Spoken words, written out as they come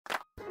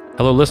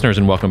Hello, listeners,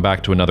 and welcome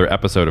back to another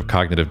episode of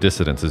Cognitive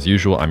Dissidence. As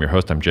usual, I'm your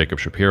host. I'm Jacob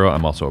Shapiro.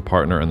 I'm also a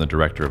partner and the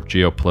director of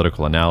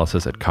geopolitical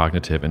analysis at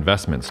Cognitive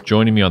Investments.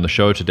 Joining me on the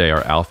show today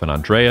are Alf and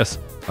Andreas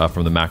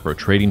from the macro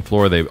trading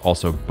floor. They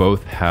also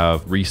both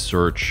have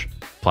research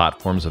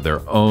platforms of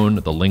their own,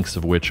 the links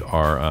of which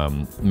are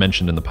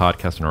mentioned in the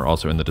podcast and are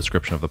also in the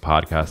description of the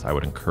podcast. I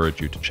would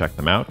encourage you to check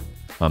them out.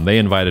 They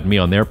invited me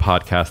on their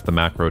podcast, The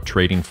Macro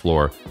Trading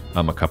Floor,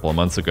 a couple of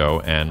months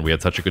ago, and we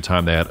had such a good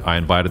time that I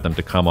invited them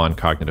to come on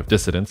Cognitive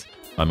Dissidence.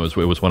 It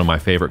was one of my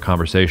favorite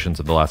conversations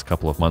of the last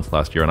couple of months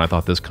last year, and I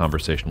thought this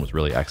conversation was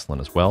really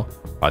excellent as well.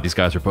 These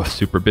guys are both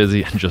super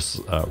busy and just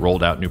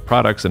rolled out new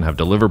products and have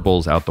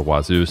deliverables out the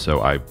wazoo,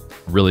 so I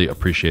really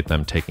appreciate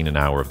them taking an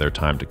hour of their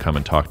time to come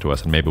and talk to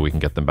us, and maybe we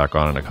can get them back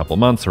on in a couple of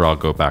months, or I'll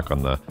go back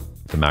on the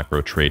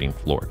Macro Trading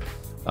Floor.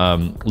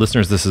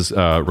 Listeners, this is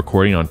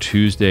recording on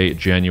Tuesday,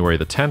 January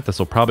the 10th. This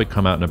will probably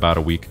come out in about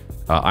a week.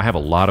 I have a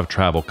lot of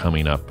travel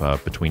coming up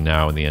between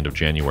now and the end of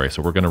January,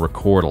 so we're going to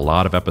record a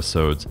lot of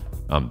episodes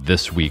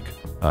this week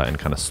and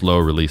kind of slow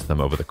release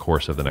them over the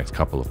course of the next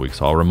couple of weeks.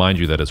 So I'll remind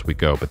you that as we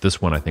go, but this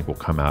one I think will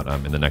come out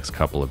in the next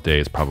couple of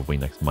days, probably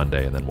next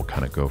Monday, and then we'll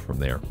kind of go from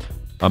there.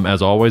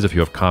 As always, if you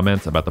have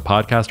comments about the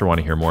podcast or want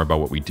to hear more about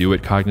what we do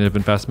at Cognitive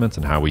Investments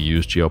and how we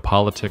use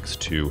geopolitics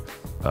to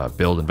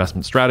build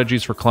investment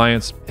strategies for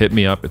clients, hit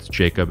me up. It's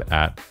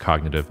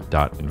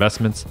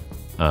jacob@cognitive.investments.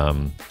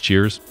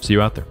 Cheers. See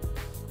you out there.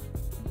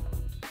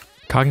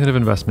 Cognitive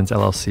Investments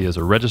LLC is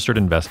a registered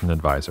investment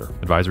advisor.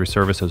 Advisory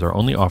services are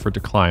only offered to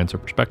clients or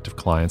prospective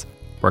clients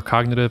where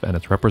Cognitive and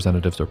its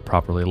representatives are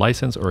properly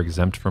licensed or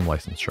exempt from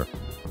licensure.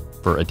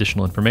 For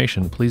additional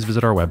information, please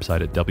visit our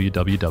website at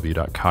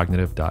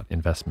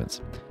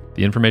www.cognitive.investments.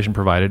 The information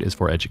provided is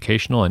for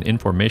educational and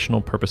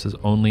informational purposes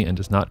only and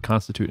does not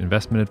constitute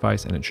investment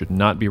advice, and it should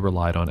not be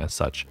relied on as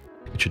such.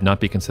 It should not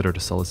be considered a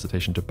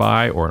solicitation to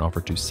buy or an offer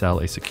to sell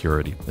a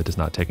security. It does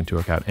not take into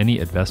account any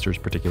investor's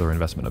particular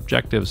investment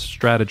objectives,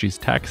 strategies,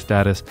 tax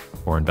status,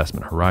 or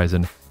investment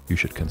horizon. You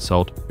should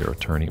consult your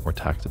attorney or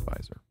tax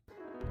advisor.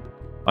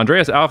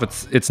 Andreas, Alf,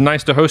 it's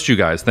nice to host you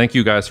guys. Thank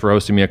you guys for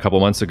hosting me a couple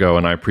months ago,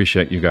 and I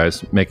appreciate you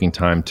guys making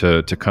time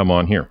to come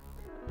on here.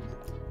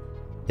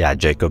 Yeah,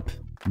 Jacob,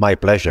 my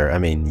pleasure. I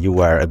mean, you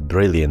were a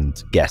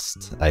brilliant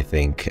guest, I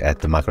think, at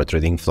the Macro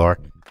Trading Floor.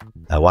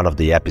 One of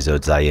the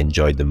episodes I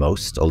enjoyed the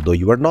most, although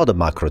you were not a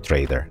macro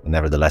trader.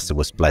 Nevertheless, it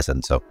was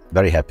pleasant, so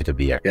very happy to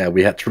be here. Yeah,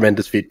 we had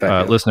tremendous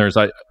feedback. Listeners,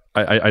 I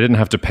didn't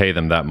have to pay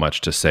them that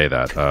much to say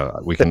that.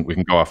 We can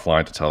go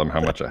offline to tell them how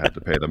much I had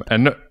to pay them.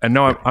 And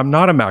no, I'm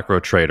not a macro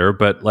trader,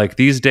 but like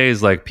these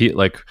days, like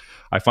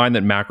I find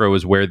that macro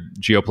is where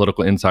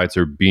geopolitical insights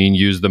are being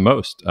used the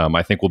most.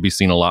 I think we'll be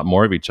seeing a lot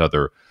more of each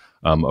other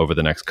over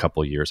the next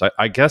couple of years.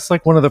 I guess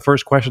like one of the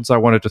first questions I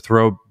wanted to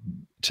throw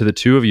to the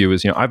two of you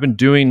is, I've been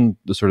doing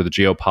the sort of the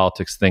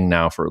geopolitics thing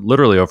now for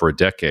literally over a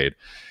decade.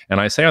 And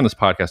I say on this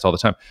podcast all the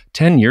time,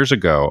 10 years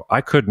ago,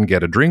 I couldn't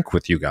get a drink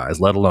with you guys,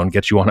 let alone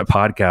get you on a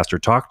podcast or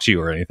talk to you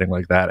or anything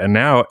like that. And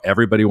now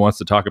everybody wants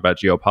to talk about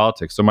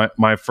geopolitics. So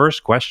my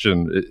first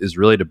question is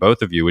really to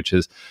both of you, which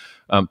is,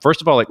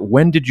 first of all, like,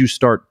 when did you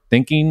start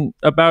thinking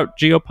about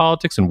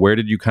geopolitics and where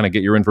did you kind of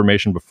get your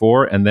information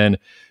before? And then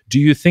do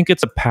you think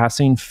it's a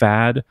passing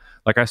fad?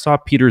 Like I saw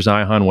Peter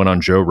Zeihan went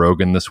on Joe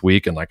Rogan this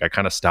week and like I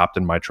kind of stopped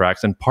in my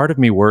tracks. And part of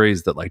me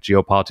worries that like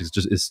geopolitics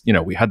just is,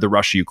 we had the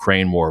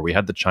Russia-Ukraine war, we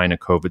had the China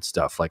COVID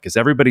stuff. Like, is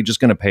everybody just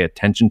going to pay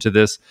attention to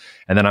this?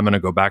 And then I'm going to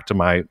go back to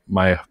my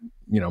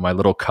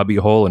little cubby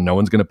hole and no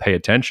one's going to pay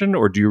attention?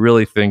 Or do you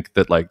really think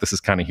that like this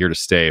is kind of here to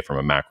stay from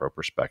a macro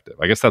perspective?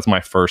 I guess that's my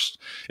first,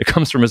 it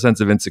comes from a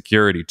sense of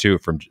insecurity too,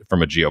 from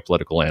a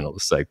geopolitical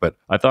analyst's sake, but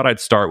I thought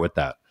I'd start with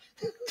that.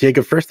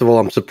 Jacob, first of all,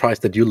 I'm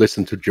surprised that you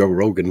listen to Joe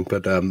Rogan,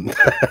 but that's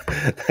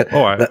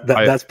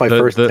my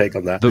first take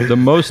on that. The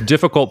most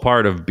difficult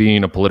part of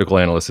being a political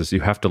analyst is you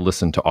have to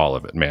listen to all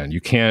of it, man. You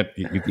can't,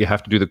 you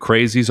have to do the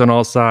crazies on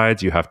all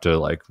sides. You have to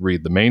like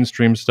read the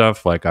mainstream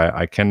stuff. Like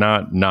I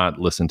cannot not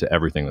listen to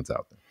everything that's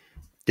out there.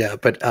 Yeah,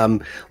 but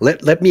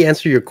let me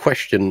answer your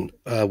question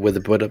with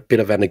a bit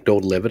of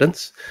anecdotal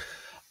evidence.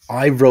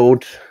 I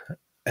wrote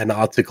an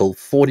article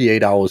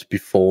 48 hours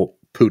before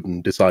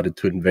Putin decided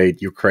to invade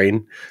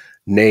Ukraine,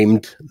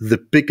 named The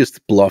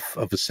Biggest Bluff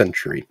of a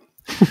Century,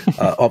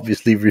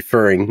 obviously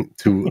referring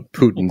to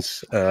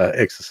Putin's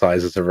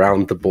exercises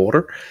around the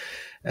border.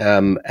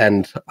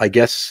 And I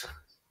guess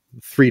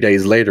 3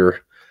 days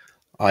later,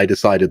 I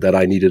decided that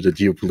I needed a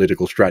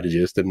geopolitical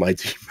strategist in my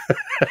team.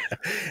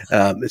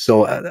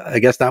 So I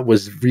guess that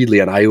was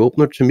really an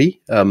eye-opener to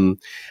me. And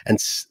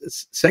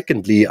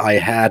secondly, I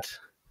had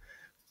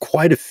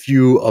quite a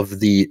few of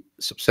the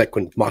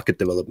subsequent market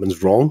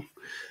developments wrong,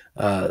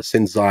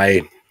 since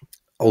I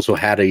also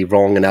had a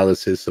wrong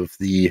analysis of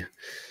the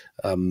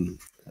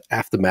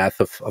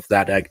aftermath of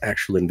that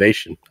actual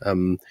invasion.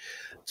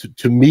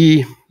 To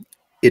me,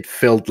 it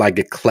felt like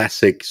a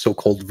classic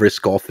so-called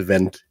risk-off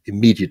event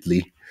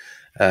immediately,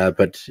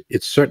 but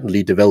it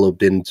certainly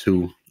developed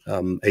into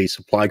a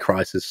supply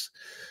crisis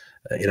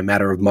in a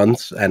matter of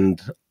months,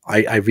 and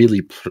I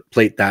really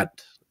played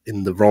that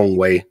in the wrong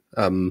way.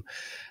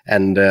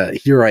 And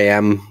here I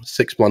am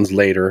 6 months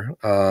later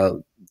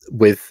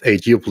with a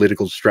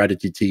geopolitical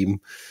strategy team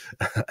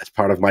as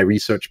part of my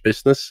research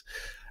business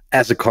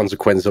as a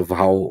consequence of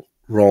how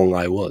wrong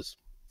I was.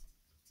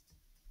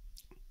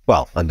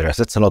 Well, Andreas,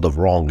 that's a lot of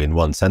wrong in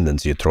one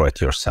sentence you throw at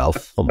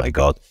yourself. Oh my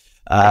God.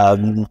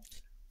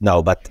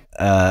 No, but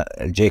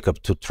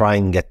Jacob, to try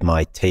and get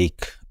my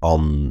take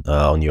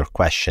on your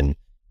question,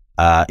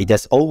 it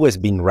has always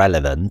been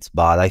relevant,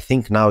 but I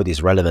think now it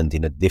is relevant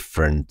in a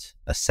different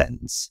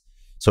sense.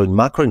 So in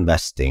macro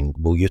investing,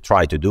 what you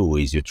try to do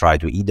is you try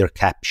to either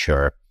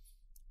capture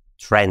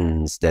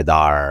trends that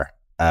are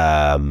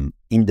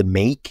in the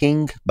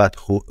making, but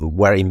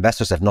where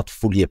investors have not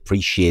fully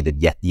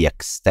appreciated yet the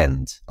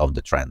extent of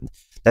the trend.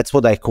 That's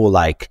what I call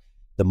like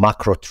the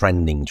macro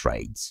trending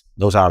trades.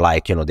 Those are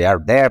like, they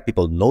are there.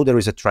 People know there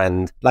is a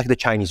trend, like the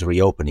Chinese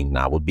reopening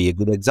now would be a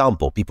good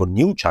example. People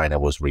knew China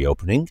was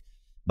reopening,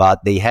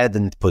 but they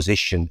hadn't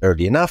positioned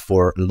early enough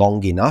or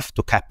long enough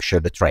to capture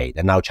the trade.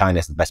 And now China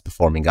is the best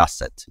performing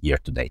asset year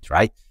to date,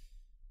 right?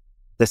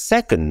 The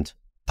second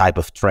type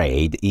of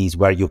trade is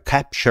where you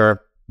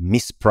capture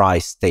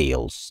mispriced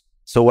tails.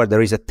 So where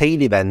there is a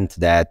tail event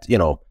that,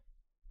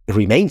 it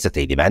remains a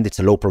tail event, it's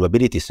a low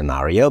probability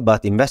scenario,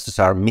 but investors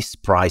are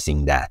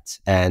mispricing that.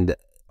 And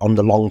on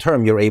the long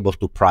term, you're able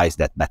to price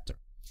that better.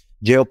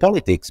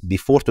 Geopolitics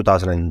before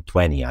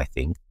 2020, I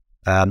think,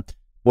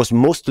 was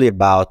mostly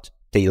about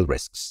tail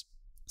risks.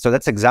 So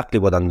that's exactly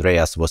what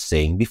Andreas was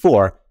saying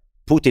before.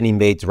 Putin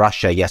invades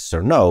Russia, yes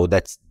or no?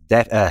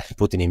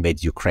 Putin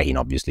invades Ukraine,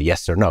 obviously,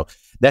 yes or no?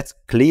 That's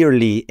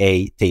clearly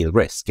a tail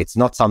risk. It's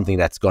not something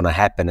that's going to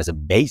happen as a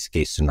base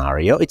case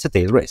scenario. It's a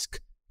tail risk.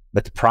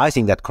 But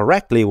pricing that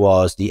correctly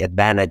was the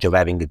advantage of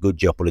having a good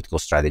geopolitical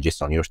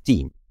strategist on your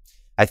team.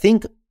 I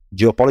think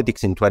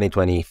geopolitics in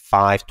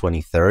 2025,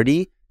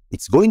 2030,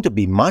 it's going to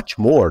be much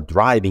more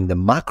driving the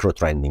macro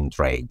trending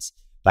trades.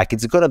 Like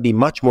it's going to be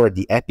much more at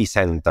the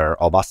epicenter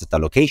of asset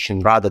allocation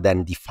rather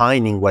than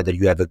defining whether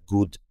you have a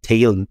good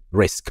tail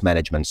risk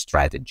management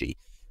strategy,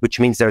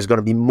 which means there's going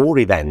to be more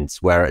events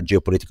where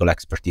geopolitical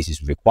expertise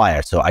is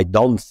required. So I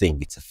don't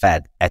think it's a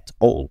fad at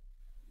all.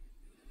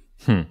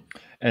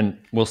 And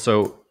well,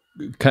 so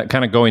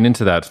kind of going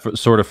into that for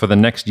the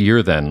next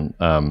year then,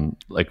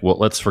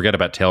 let's forget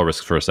about tail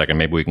risk for a second.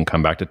 Maybe we can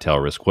come back to tail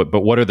risk.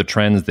 But what are the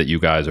trends that you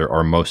guys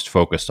are most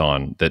focused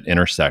on that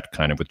intersect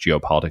kind of with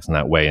geopolitics in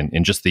that way and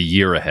in just the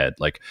year ahead?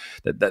 Like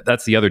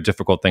that's the other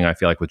difficult thing I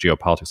feel like with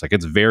geopolitics. Like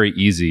it's very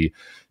easy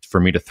for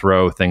me to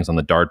throw things on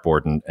the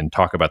dartboard and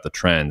talk about the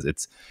trends.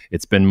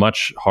 It's been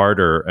much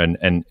harder and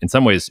in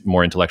some ways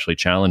more intellectually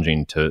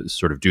challenging to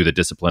sort of do the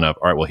discipline of,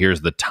 all right, well,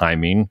 here's the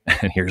timing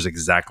and here's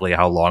exactly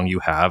how long you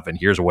have and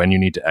here's when you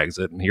need to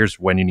exit and here's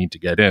when you need to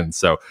get in.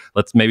 So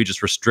let's maybe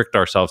just restrict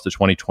ourselves to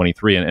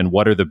 2023 and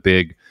what are the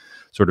big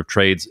sort of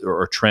trades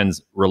or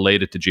trends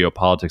related to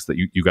geopolitics that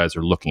you guys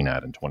are looking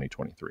at in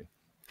 2023?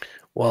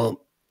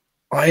 Well,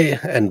 I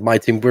and my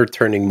team, we're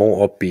turning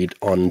more upbeat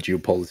on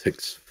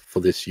geopolitics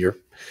for this year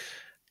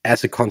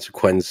as a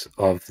consequence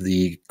of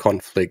the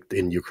conflict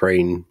in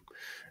Ukraine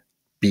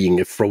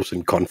being a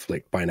frozen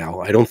conflict by now.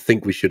 I don't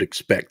think we should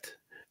expect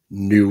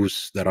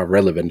news that are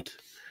relevant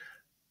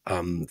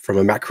from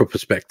a macro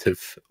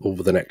perspective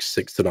over the next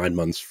 6 to 9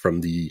 months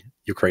from the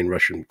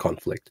Ukraine-Russian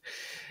conflict.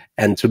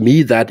 And to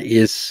me, that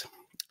is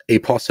a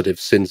positive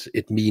since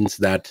it means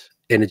that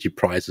energy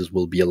prices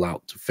will be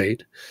allowed to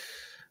fade.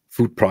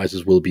 Food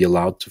prices will be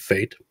allowed to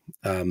fade,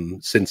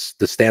 since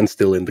the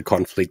standstill in the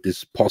conflict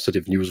is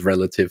positive news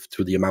relative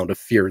to the amount of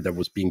fear that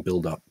was being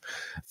built up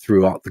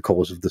throughout the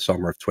course of the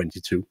summer of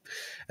 22.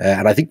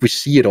 And I think we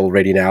see it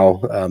already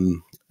now,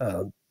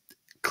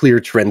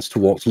 clear trends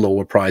towards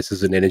lower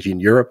prices in energy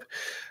in Europe,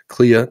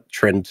 clear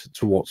trend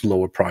towards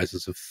lower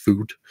prices of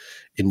food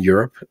in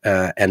Europe.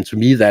 And to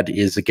me, that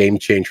is a game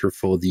changer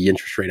for the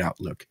interest rate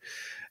outlook.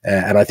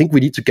 And I think we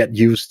need to get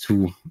used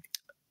to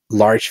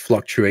large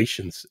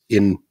fluctuations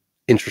in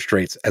interest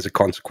rates as a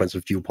consequence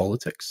of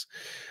geopolitics.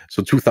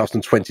 So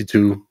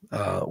 2022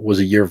 was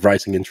a year of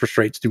rising interest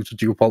rates due to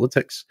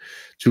geopolitics.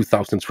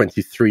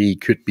 2023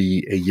 could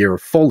be a year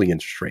of falling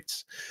interest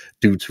rates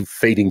due to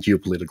fading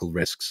geopolitical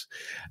risks.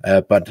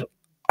 But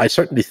I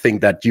certainly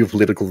think that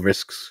geopolitical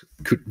risks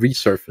could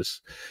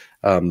resurface,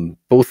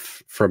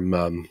 both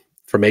from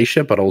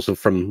Asia, but also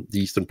from the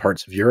eastern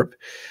parts of Europe.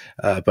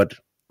 But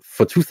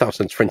for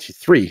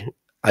 2023,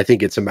 I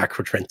think it's a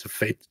macro trend to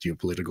fade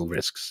geopolitical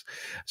risks.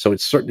 So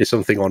it's certainly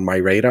something on my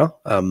radar.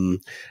 And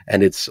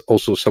it's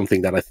also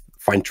something that I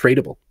find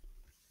tradable.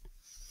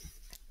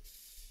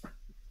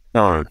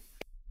 No.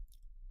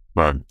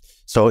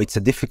 So it's a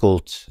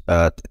difficult,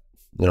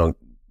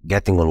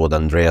 getting on what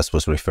Andreas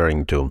was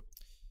referring to.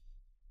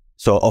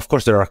 So of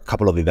course, there are a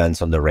couple of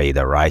events on the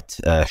radar, right?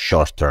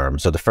 Short term.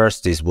 So the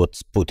first is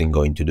what's Putin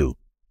going to do?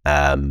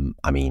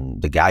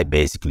 The guy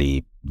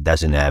basically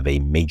doesn't have a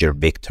major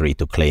victory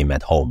to claim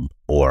at home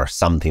or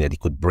something that he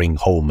could bring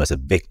home as a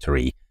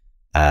victory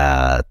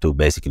to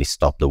basically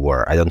stop the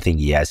war. I don't think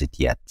he has it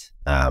yet,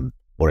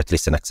 or at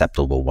least an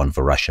acceptable one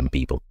for Russian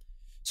people.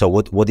 So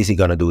what is he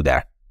going to do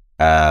there?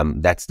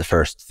 That's the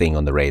first thing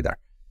on the radar.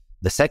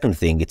 The second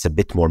thing, it's a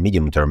bit more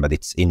medium term, but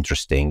it's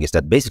interesting, is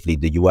that basically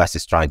the US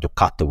is trying to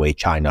cut away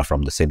China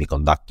from the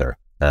semiconductor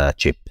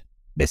chip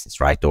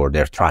business, right? Or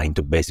they're trying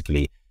to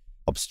basically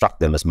obstruct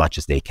them as much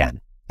as they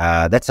can.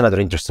 That's another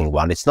interesting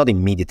one. It's not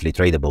immediately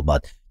tradable,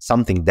 but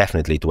something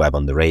definitely to have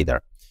on the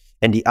radar.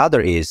 And the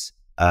other is,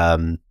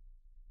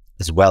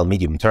 as well,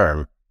 medium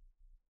term,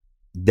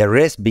 there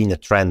has been a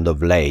trend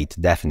of late,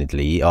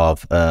 definitely,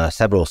 of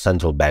several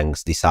central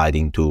banks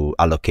deciding to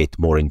allocate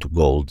more into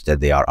gold than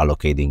they are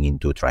allocating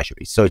into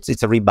treasuries. So it's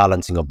a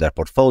rebalancing of their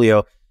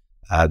portfolio.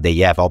 They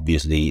have,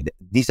 obviously,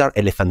 these are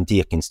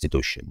elephantiac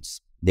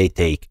institutions. They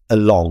take a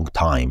long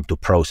time to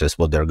process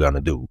what they're going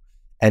to do.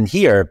 And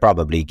here,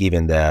 probably,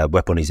 given the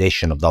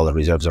weaponization of dollar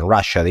reserves in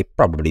Russia, they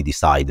probably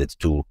decided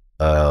to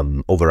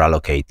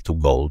over-allocate to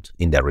gold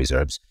in their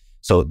reserves.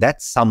 So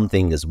that's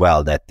something as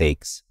well that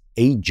takes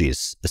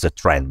ages as a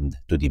trend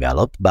to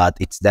develop, but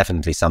it's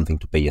definitely something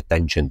to pay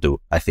attention to,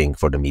 I think,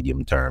 for the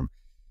medium term.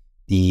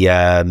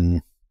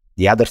 The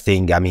other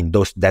thing, I mean,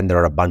 then there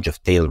are a bunch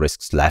of tail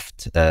risks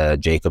left.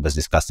 Jacob has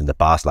discussed in the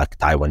past, like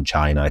Taiwan,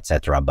 China,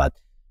 etc. But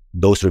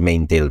those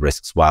remain tail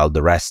risks, while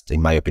the rest,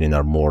 in my opinion,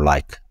 are more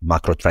like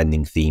macro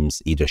trending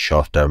themes, either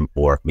short term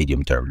or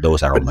medium term.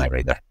 Those are on my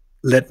radar.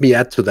 Let me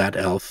add to that,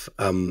 Alf.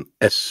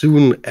 As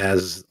soon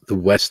as the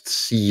West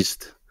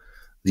seized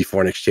the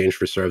foreign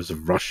exchange reserves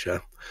of Russia,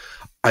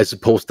 I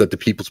suppose that the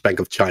People's Bank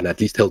of China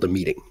at least held a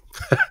meeting,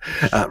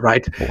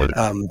 right?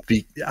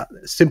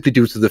 Simply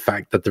due to the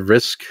fact that the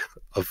risk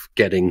of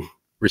getting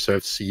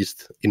reserves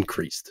seized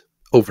increased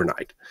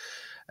overnight.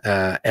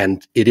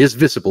 And it is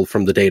visible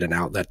from the data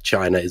now that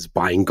China is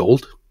buying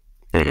gold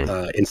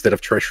instead of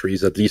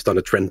treasuries, at least on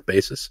a trend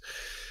basis.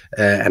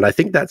 And I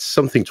think that's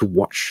something to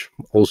watch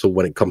also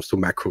when it comes to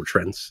macro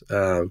trends.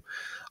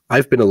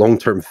 I've been a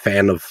long-term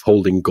fan of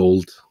holding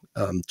gold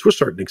to a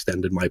certain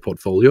extent in my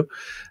portfolio,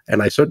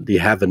 and I certainly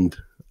haven't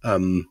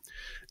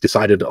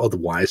decided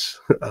otherwise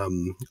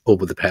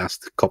over the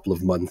past couple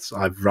of months.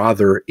 I've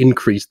rather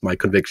increased my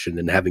conviction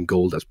in having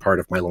gold as part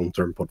of my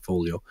long-term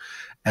portfolio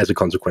as a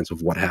consequence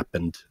of what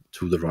happened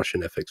to the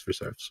Russian FX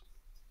reserves.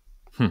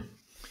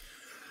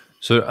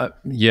 So,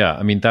 yeah,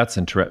 I mean, that's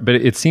interesting. But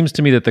it seems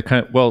to me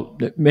that well,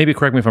 maybe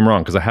correct me if I'm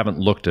wrong, because I haven't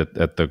looked at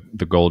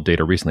the gold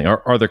data recently.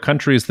 Are there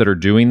countries that are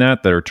doing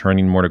that are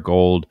turning more to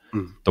gold,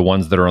 the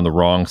ones that are on the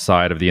wrong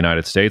side of the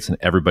United States, and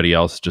everybody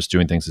else just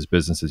doing things as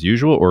business as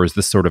usual? Or is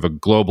this sort of a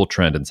global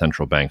trend in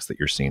central banks that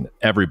you're seeing, that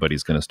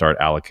everybody's going to start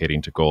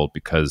allocating to gold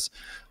because,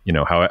 you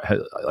know,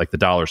 like the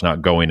dollar's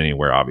not going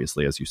anywhere,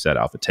 obviously, as you said,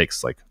 Alf. It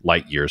takes like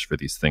light years for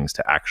these things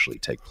to actually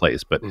take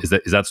place. But is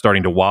that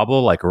starting to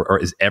wobble? Like, or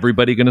is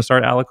everybody going to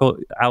start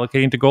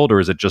allocating to gold?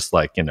 Or is it just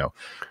like, you know,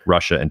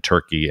 Russia and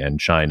Turkey and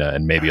China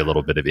and maybe a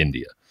little bit of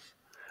India?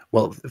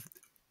 Well,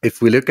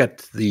 if we look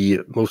at the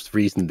most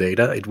recent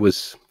data, it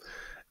was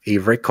a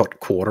record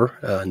quarter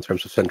in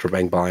terms of central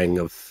bank buying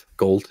of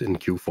gold in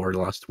Q4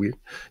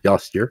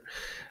 last year.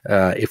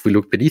 If we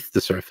look beneath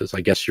the surface, I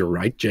guess you're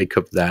right,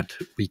 Jacob, that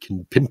we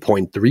can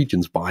pinpoint the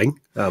regions buying.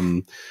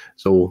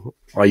 So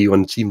are you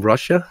on Team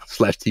Russia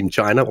 / Team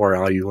China, or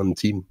are you on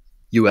Team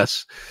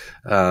US?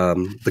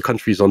 The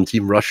countries on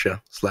Team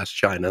Russia /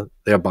 China,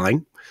 they're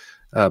buying.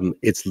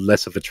 It's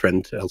less of a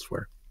trend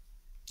elsewhere.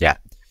 Yeah,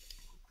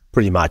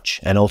 pretty much.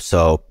 And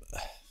also,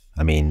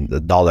 I mean, the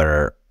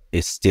dollar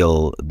is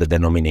still the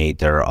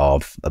denominator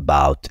of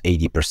about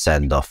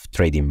 80% of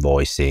trade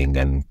invoicing,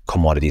 and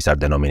commodities are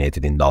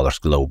denominated in dollars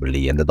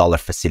globally, and the dollar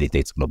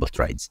facilitates global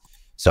trades.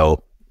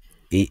 So,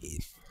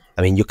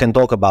 I mean, you can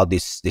talk about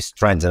these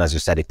trends, and as you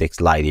said, it takes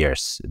light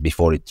years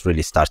before it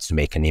really starts to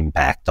make an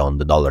impact on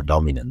the dollar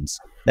dominance.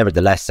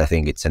 Nevertheless, I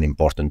think it's an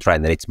important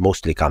trend, and it's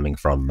mostly coming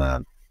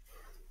from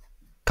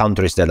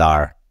countries that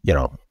are, you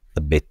know,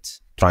 a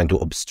bit trying to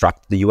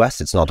obstruct the US.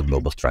 It's not a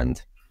global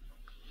trend.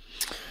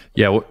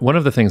 Yeah, one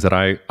of the things that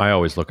I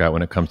always look at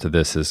when it comes to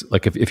this is,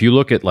 like, if you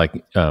look at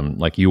like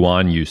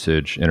yuan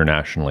usage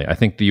internationally, I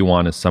think the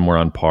yuan is somewhere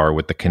on par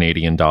with the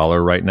Canadian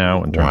dollar right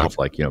now in terms of,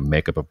 like, you know,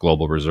 makeup of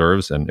global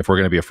reserves. And if we're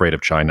going to be afraid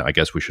of China, I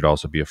guess we should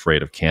also be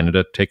afraid of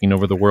Canada taking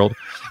over the world.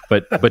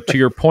 But to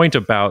your point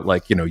about,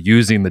 like, you know,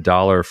 using the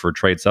dollar for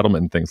trade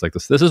settlement and things like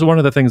this is one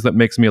of the things that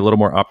makes me a little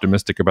more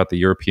optimistic about the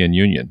European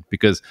Union,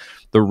 because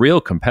the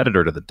real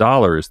competitor to the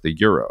dollar is the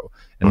euro.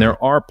 And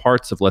there are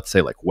parts of, let's say,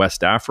 like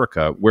West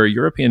Africa, where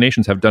European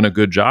nations have done a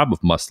good job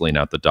of muscling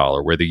out the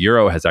dollar, where the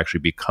euro has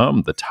actually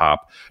become the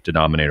top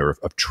denominator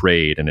of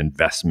trade and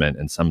investment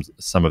and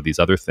some of these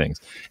other things.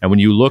 And when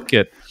you look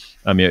at,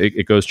 I mean,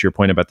 it goes to your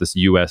point about this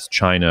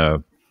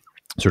US-China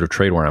sort of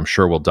trade war. I'm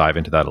sure we'll dive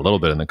into that a little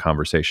bit in the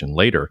conversation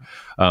later.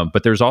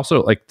 But there's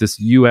also like this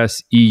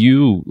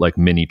US-EU like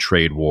mini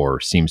trade war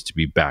seems to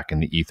be back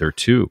in the ether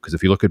too. Because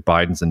if you look at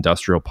Biden's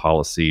industrial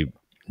policy,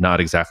 not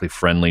exactly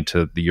friendly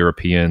to the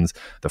Europeans.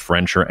 The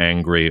French are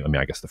angry. I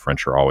mean, I guess the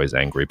French are always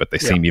angry, but they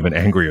seem even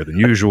angrier than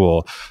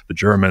usual. The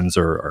Germans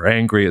are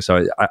angry.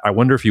 So I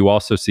wonder if you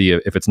also see,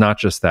 if it's not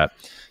just that,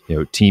 you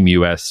know, Team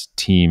US,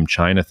 Team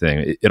China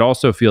thing, it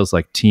also feels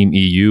like Team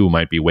EU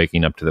might be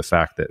waking up to the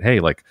fact that, hey,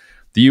 like,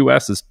 the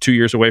US is 2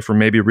 years away from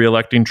maybe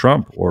re-electing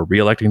Trump or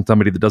re-electing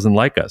somebody that doesn't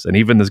like us. And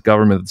even this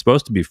government that's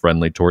supposed to be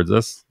friendly towards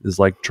us is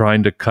like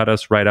trying to cut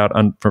us right out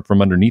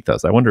from underneath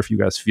us. I wonder if you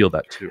guys feel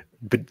that too.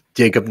 But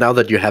Jacob, now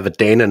that you have a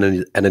Dane and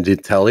an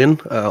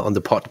Italian on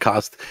the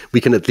podcast, we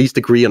can at least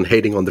agree on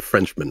hating on the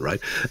Frenchman, right?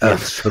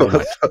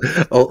 So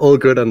all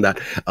good on that.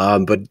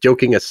 But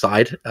joking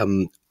aside,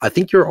 I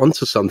think you're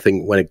onto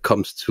something when it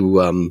comes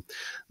to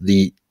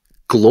the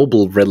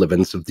global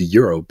relevance of the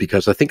euro,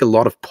 because I think a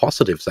lot of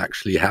positives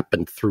actually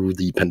happened through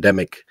the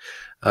pandemic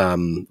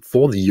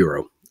for the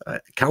euro,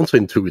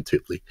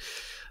 counterintuitively.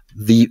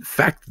 The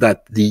fact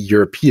that the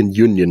European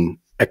Union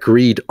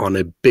agreed on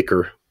a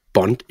bigger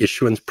bond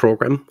issuance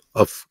program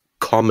of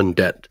common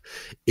debt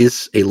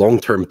is a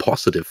long-term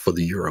positive for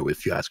the euro,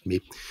 if you ask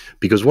me,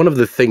 because one of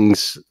the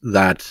things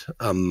that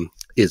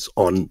is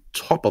on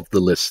top of the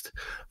list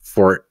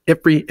for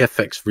every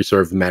FX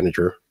reserve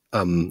manager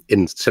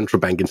in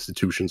central bank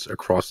institutions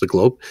across the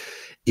globe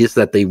is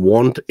that they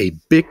want a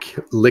big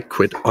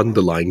liquid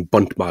underlying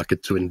bond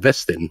market to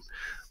invest in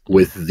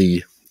with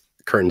the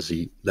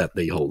currency that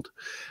they hold.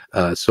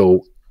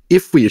 So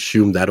if we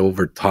assume that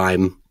over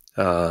time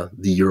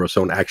the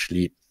Eurozone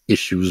actually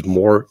issues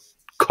more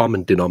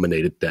common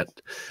denominated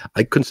debt,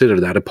 I consider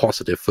that a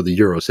positive for the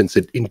euro, since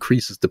it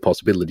increases the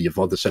possibility of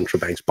other central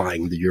banks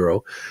buying the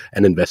euro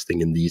and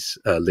investing in these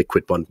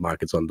liquid bond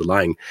markets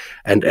underlying.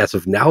 And as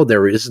of now,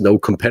 there is no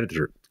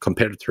competitor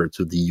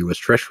to the US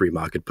Treasury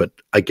market. But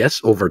I guess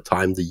over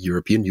time, the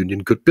European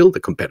Union could build a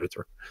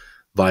competitor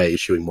via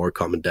issuing more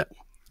common debt.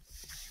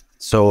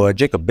 So,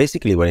 Jacob,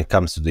 basically, when it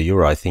comes to the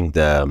euro, I think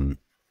the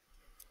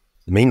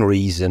main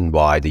reason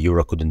why the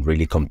euro couldn't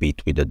really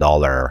compete with the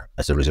dollar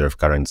as a reserve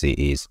currency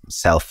is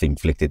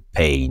self-inflicted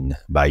pain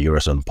by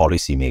Eurozone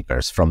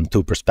policymakers from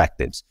two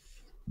perspectives.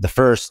 The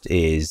first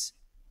is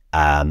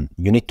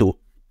you need to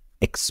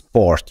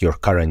export your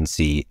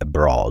currency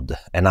abroad.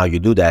 And how you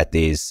do that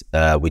is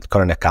with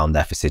current account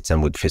deficits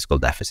and with fiscal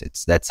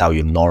deficits. That's how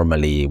you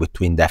normally, with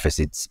twin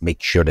deficits,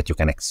 make sure that you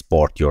can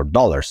export your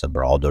dollars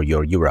abroad or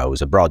your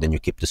euros abroad, and you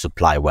keep the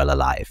supply well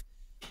alive.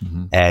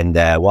 Mm-hmm. And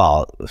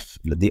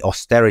the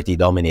austerity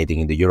dominating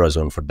in the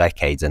Eurozone for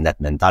decades and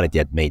that mentality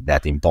had made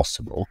that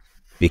impossible,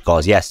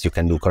 because yes, you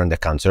can do current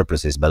account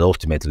surpluses, but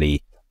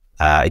ultimately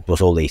it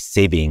was all a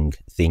saving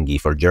thingy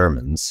for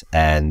Germans.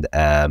 And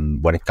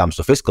when it comes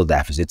to fiscal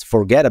deficits,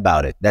 forget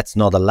about it. That's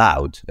not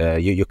allowed.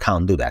 You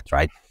can't do that,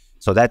 right?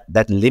 So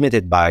that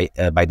limited by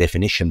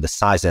definition the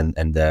size and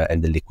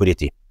the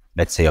liquidity,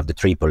 let's say, of the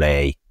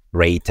AAA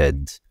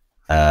rated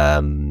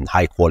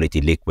high quality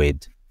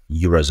liquid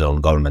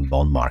Eurozone government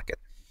bond market.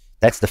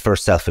 That's the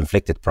first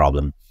self-inflicted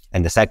problem.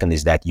 And the second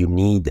is that you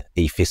need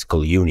a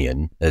fiscal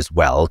union as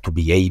well to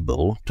be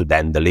able to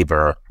then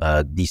deliver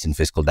decent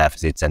fiscal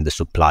deficits and the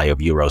supply of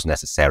euros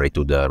necessary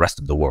to the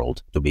rest of the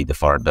world to be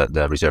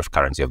the reserve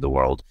currency of the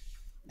world.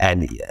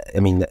 And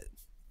I mean,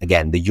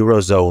 again, the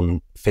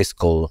Eurozone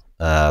fiscal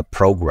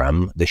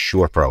program, the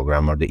SURE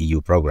program or the EU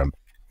program,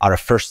 are a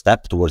first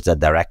step towards that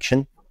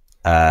direction.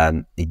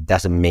 It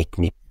doesn't make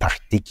me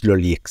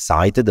particularly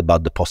excited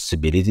about the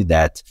possibility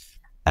that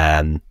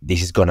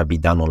this is going to be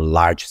done on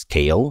large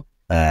scale.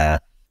 I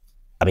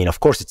mean,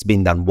 of course, it's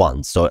been done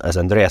once. So as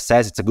Andrea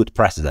says, it's a good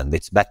precedent.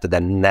 It's better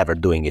than never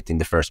doing it in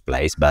the first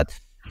place. But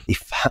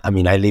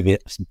I live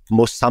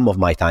some of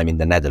my time in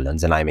the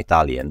Netherlands and I'm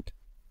Italian.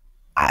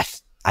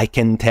 I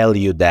can tell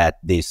you that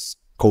this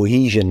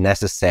cohesion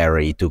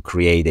necessary to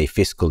create a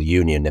fiscal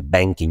union, a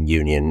banking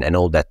union, and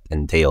all that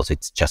entails,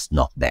 it's just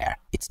not there.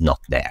 It's not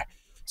there.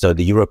 So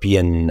the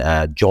European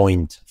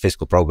joint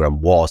fiscal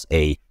program was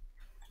a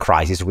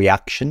crisis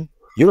reaction.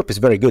 Europe is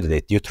very good at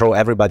it. You throw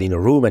everybody in a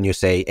room and you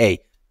say, hey,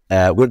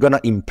 we're going to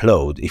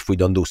implode if we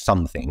don't do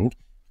something.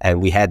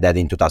 And we had that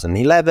in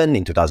 2011,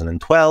 in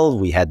 2012.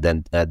 We had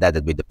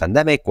that with the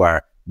pandemic,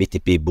 where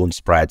BTP Bund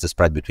spreads, the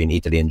spread between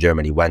Italy and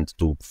Germany, went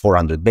to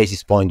 400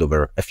 basis points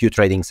over a few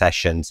trading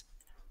sessions.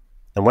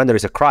 And when there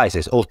is a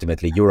crisis,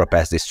 ultimately, Europe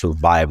has this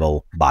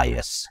survival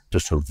bias to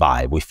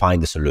survive. We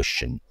find a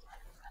solution.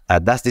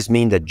 Does this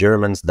mean that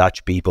Germans,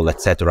 Dutch people,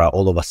 etc.,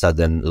 all of a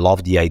sudden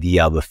love the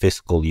idea of a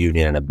fiscal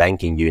union and a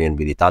banking union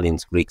with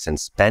Italians, Greeks, and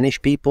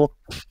Spanish people?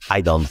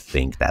 I don't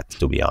think that,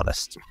 to be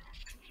honest.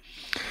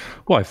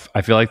 Well,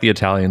 I feel like the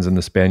Italians and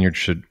the Spaniards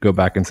should go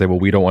back and say, well,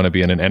 we don't want to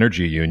be in an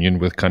energy union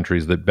with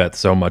countries that bet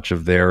so much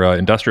of their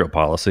industrial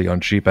policy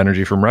on cheap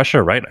energy from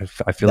Russia, right?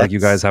 I feel like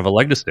you guys have a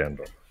leg to stand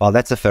on. Well,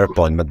 that's a fair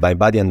point. But my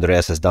buddy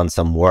Andreas has done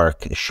some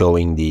work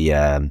showing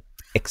the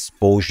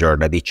exposure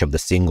that each of the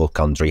single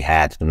country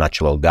had to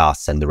natural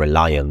gas and the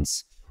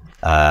reliance.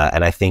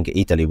 And I think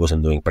Italy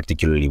wasn't doing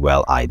particularly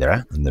well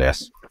either,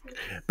 Andreas.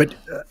 But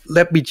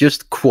let me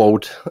just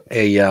quote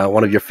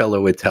one of your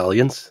fellow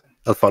Italians,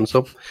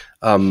 Alfonso,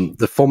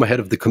 the former head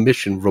of the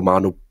commission,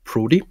 Romano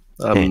Prodi.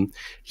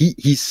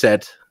 He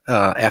said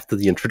after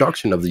the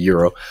introduction of the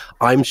euro.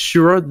 I'm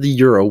sure the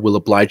euro will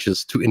oblige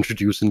us to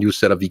introduce a new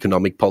set of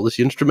economic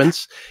policy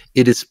instruments.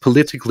 It is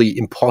politically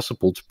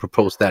impossible to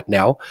propose that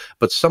now,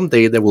 but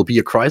someday there will be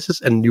a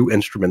crisis and new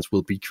instruments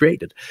will be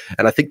created.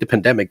 And I think the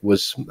pandemic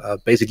was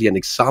basically an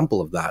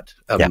example of that.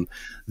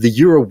 The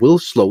euro will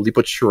slowly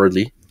but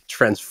surely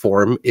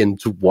transform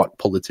into what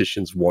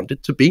politicians want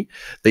it to be.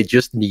 They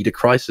just need a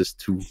crisis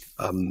to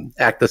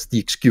act as the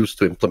excuse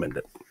to implement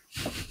it.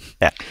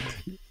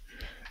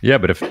 Yeah,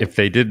 but if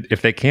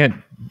they can't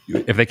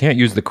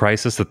use the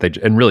crisis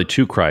and really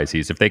two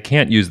crises, if they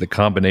can't use the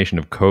combination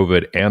of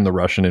COVID and the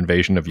Russian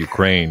invasion of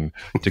Ukraine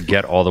to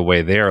get all the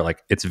way there,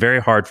 like, it's very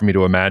hard for me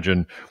to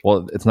imagine.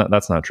 Well,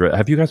 that's not true.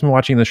 Have you guys been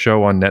watching the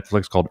show on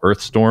Netflix called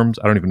Earth Storms?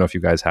 I don't even know if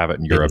you guys have it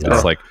in Europe.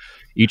 It's like,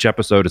 each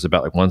episode is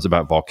about, like, one's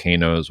about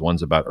volcanoes,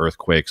 one's about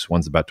earthquakes,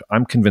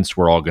 I'm convinced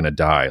we're all going to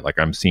die. Like,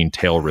 I'm seeing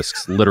tail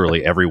risks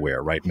literally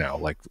everywhere right now.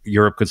 Like,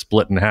 Europe could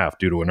split in half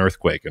due to an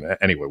earthquake. And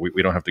anyway,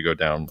 we don't have to go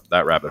down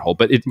that rabbit hole.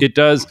 But it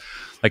does,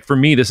 like, for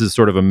me, this is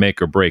sort of a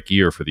make or break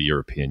year for the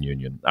European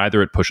Union.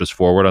 Either it pushes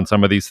forward on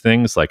some of these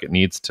things, like it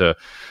needs to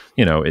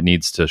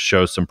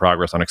show some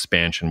progress on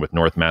expansion with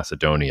North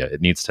Macedonia. It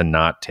needs to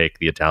not take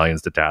the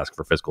Italians to task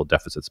for fiscal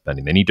deficit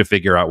spending. They need to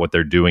figure out what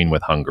they're doing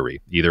with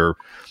Hungary. Either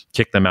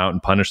kick them out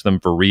and punish them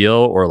for real,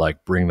 or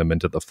like bring them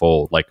into the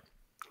fold. Like,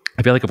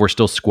 I feel like if we're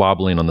still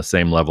squabbling on the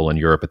same level in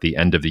Europe at the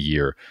end of the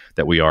year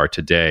that we are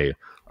today,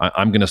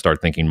 I'm going to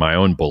start thinking my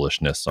own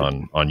bullishness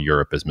on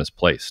Europe is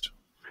misplaced.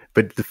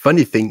 But the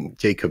funny thing,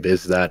 Jacob,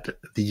 is that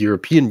the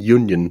European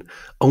Union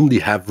only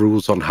have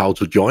rules on how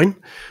to join,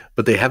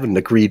 but they haven't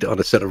agreed on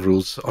a set of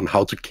rules on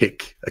how to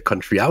kick a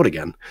country out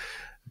again.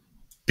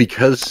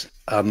 Because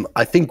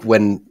I think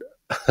when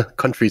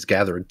countries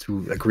gathered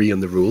to agree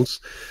on the rules,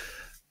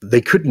 they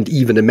couldn't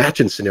even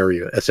imagine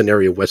a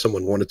scenario where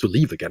someone wanted to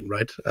leave again,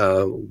 right?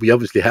 We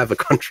obviously have a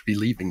country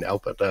leaving now,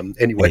 but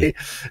anyway.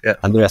 Yeah.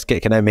 Andreas,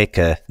 can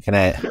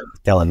I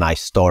tell a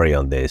nice story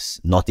on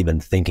this? Not even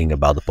thinking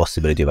about the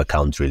possibility of a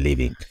country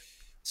leaving.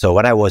 So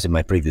when I was in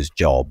my previous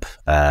job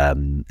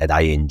at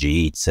ING,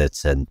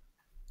 it's a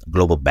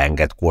global bank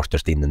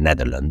headquartered in the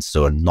Netherlands,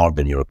 so a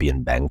Northern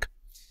European bank.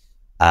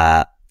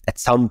 At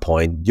some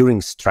point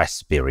during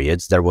stress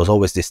periods, there was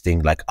always this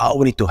thing like, oh,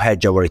 we need to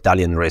hedge our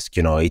Italian risk.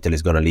 Italy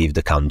is going to leave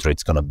the country.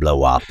 It's going to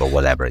blow up or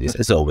whatever it is.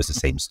 It's always the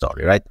same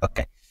story, right?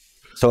 Okay.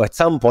 So at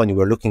some point, we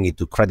were looking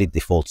into credit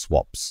default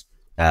swaps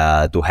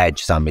to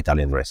hedge some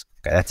Italian risk.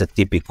 Okay, that's a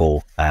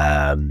typical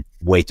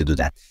way to do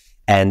that.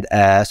 And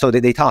so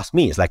they tasked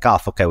me. It's like,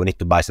 okay, we need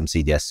to buy some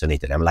CDS in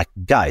Italy. I'm like,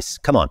 guys,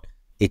 come on.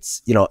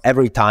 It's,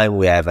 every time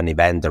we have an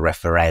event, a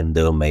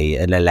referendum,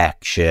 an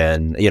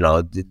election,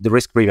 the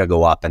risk premium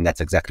go up, and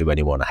that's exactly when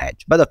you want to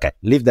hedge. But okay,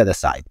 leave that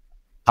aside.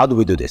 How do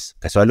we do this?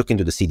 Okay, so I look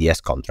into the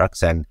CDS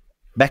contracts, and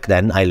back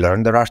then I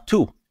learned there are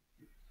two.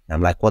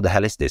 I'm like, what the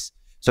hell is this?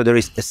 So there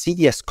is a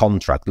CDS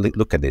contract,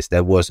 look at this,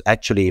 that was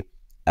actually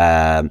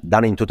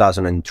done in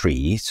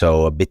 2003,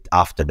 so a bit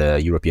after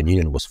the European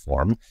Union was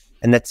formed.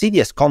 And that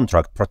CDS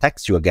contract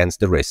protects you against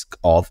the risk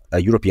of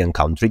a European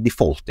country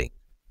defaulting.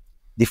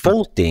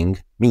 Defaulting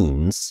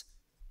means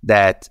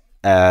that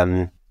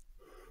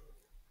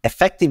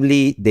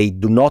effectively they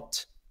do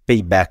not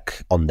pay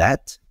back on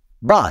that,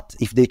 but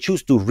if they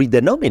choose to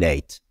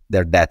redenominate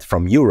their debt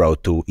from euro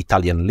to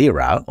Italian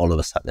lira all of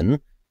a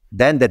sudden,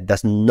 then that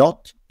does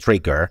not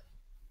trigger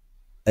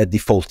a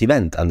default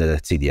event under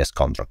the CDS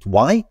contract.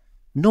 Why?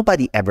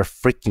 Nobody ever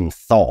freaking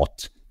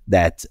thought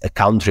that a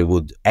country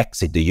would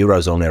exit the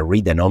Eurozone and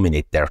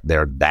redenominate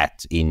their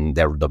debt in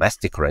their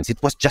domestic currency.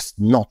 It was just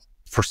not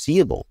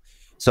foreseeable.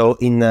 So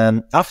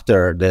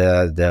after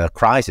the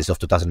crisis of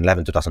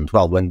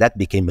 2011-2012, when that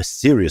became a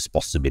serious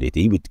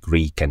possibility with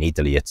Greece and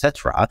Italy,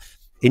 etc.,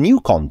 a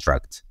new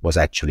contract was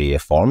actually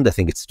formed. I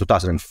think it's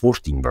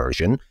 2014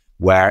 version,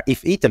 where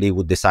if Italy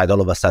would decide all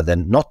of a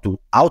sudden not to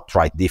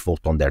outright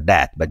default on their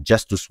debt, but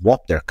just to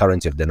swap their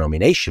currency of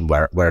denomination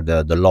where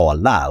the law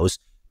allows,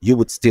 you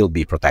would still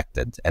be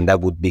protected, and that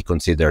would be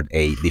considered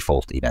a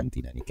default event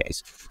in any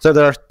case. So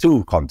there are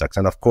two contracts,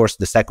 and of course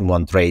the second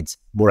one trades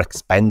more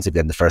expensive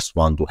than the first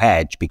one to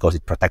hedge because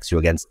it protects you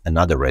against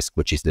another risk,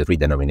 which is the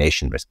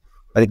redenomination risk.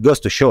 But it goes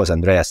to show, as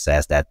Andreas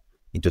says, that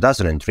in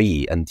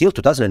 2003 until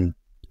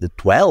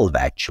 2012,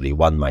 actually,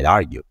 one might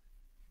argue,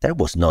 there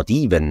was not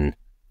even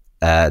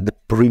the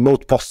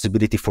remote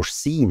possibility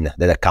foreseen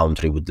that a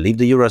country would leave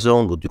the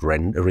Eurozone, would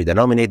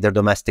redenominate their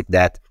domestic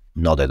debt.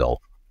 Not at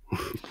all.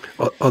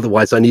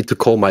 Otherwise, I need to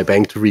call my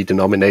bank to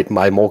redenominate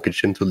my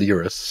mortgage into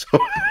liras. So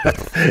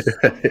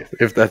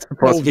if that's a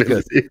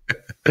possibility.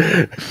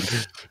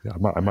 Yeah,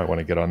 I might want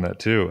to get on that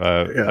too.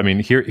 Yeah. I mean,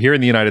 here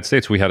in the United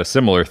States, we had a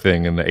similar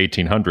thing in the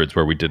 1800s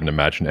where we didn't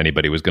imagine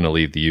anybody was going to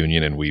leave the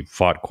Union, and we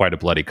fought quite a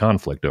bloody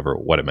conflict over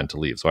what it meant to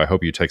leave. So I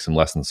hope you take some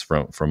lessons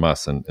from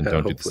us and don't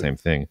hopefully do the same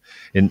thing.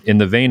 In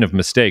the vein of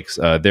mistakes,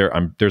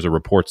 there's a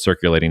report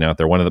circulating out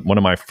there. One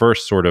of my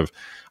first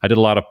I did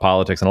a lot of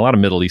politics and a lot of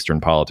Middle Eastern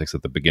politics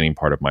at the beginning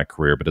part of my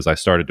career. But as I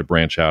started to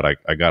branch out,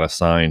 I got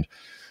assigned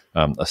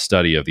a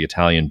study of the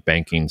Italian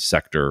banking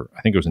sector.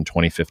 I think it was in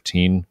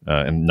 2015,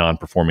 and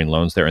non-performing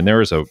loans there. And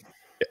there is a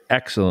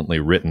excellently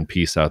written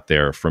piece out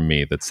there from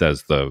me that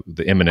says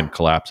the imminent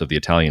collapse of the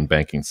Italian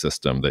banking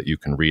system that you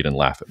can read and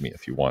laugh at me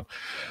if you want.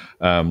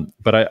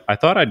 But I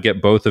thought I'd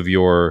get both of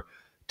your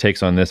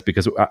takes on this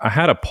because I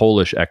had a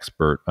Polish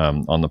expert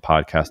on the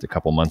podcast a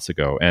couple months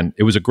ago, and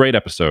it was a great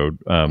episode.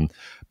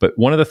 But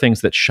one of the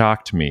things that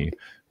shocked me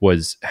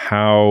was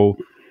how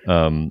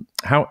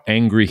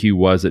angry he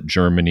was at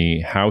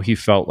Germany, how he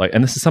felt like,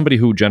 and this is somebody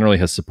who generally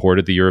has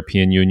supported the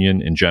European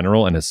Union in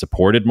general and has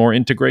supported more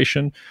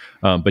integration,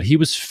 but he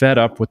was fed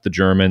up with the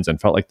Germans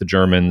and felt like the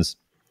Germans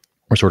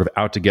were sort of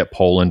out to get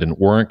Poland and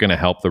weren't going to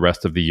help the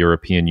rest of the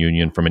European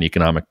Union from an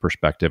economic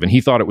perspective. And he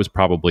thought it was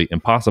probably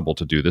impossible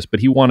to do this, but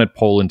he wanted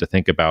Poland to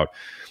think about,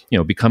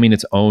 becoming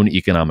its own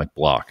economic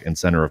bloc and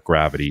center of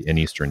gravity in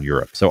Eastern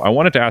Europe. So I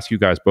wanted to ask you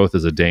guys both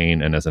as a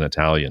Dane and as an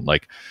Italian,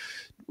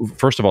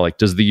 first of all,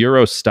 does the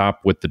euro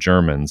stop with the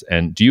Germans?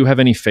 And do you have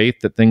any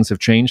faith that things have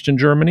changed in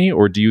Germany?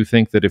 Or do you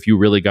think that if you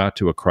really got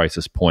to a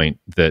crisis point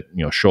that,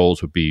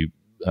 Scholz would be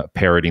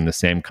parroting the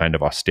same kind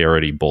of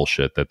austerity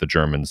bullshit that the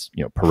Germans,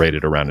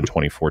 paraded around in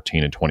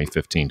 2014 and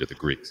 2015 to the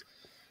Greeks?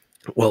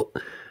 Well,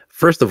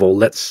 first of all,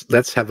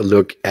 let's have a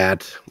look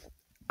at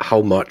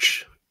how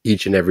much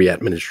each and every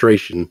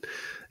administration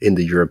in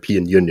the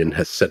European Union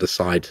has set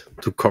aside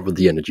to cover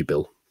the energy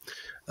bill.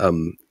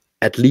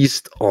 At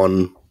least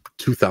on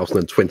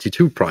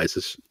 2022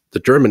 prices, the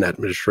German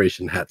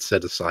administration had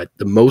set aside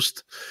the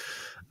most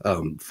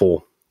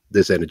for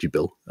this energy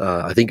bill.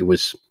 I think it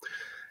was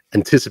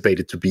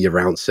anticipated to be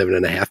around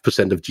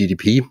 7.5% of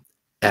GDP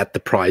at the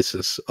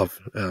prices of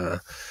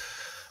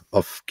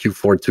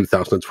Q4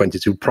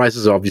 2022.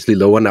 Prices are obviously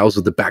lower now,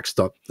 so the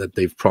backstop that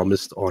they've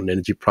promised on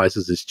energy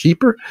prices is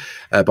cheaper.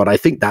 But I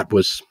think that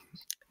was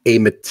a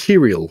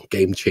material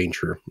game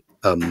changer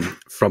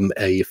from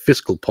a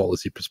fiscal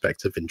policy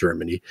perspective in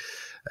Germany.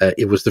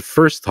 It was the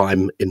first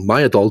time in my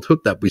adulthood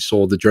that we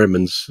saw the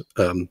Germans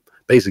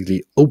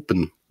basically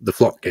open the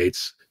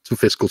floodgates to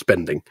fiscal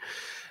spending.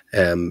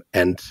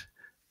 And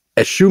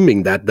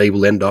assuming that they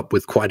will end up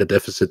with quite a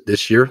deficit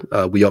this year,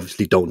 we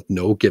obviously don't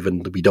know,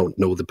 given that we don't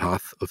know the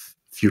path of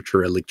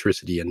future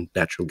electricity and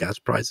natural gas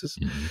prices.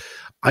 Mm-hmm.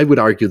 I would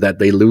argue that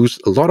they lose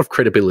a lot of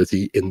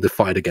credibility in the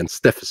fight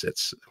against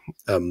deficits,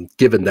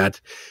 given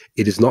that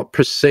it is not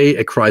per se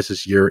a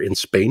crisis year in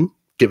Spain,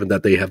 given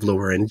that they have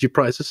lower energy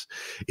prices.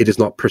 It is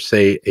not per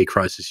se a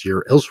crisis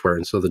year elsewhere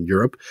in Southern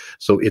Europe.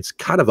 So it's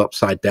kind of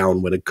upside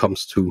down when it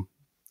comes to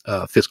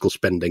fiscal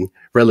spending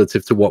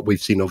relative to what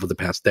we've seen over the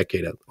past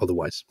decade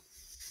otherwise.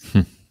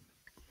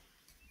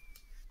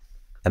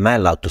 Am I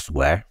allowed to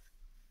swear?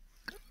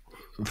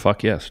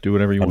 Fuck yes, do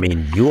whatever you want. I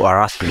mean, you are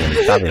asking an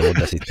Italian what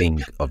does he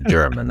think of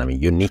German. I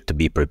mean, you need to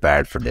be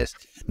prepared for this.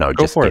 No,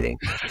 just kidding.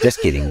 Just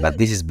kidding. But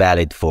this is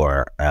valid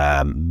for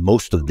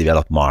most of the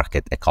developed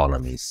market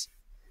economies.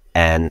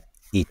 And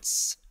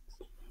it's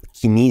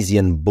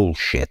Keynesian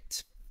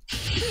bullshit.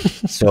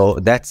 So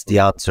that's the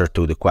answer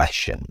to the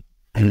question.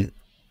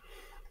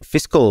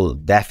 Fiscal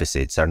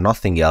deficits are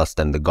nothing else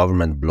than the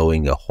government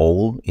blowing a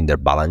hole in their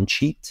balance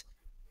sheet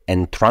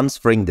and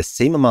transferring the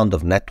same amount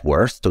of net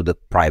worth to the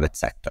private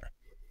sector.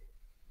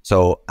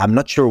 So I'm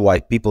not sure why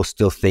people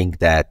still think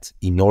that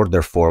in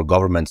order for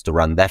governments to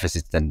run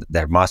deficits, then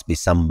there must be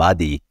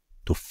somebody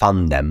to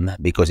fund them,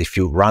 because if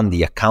you run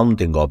the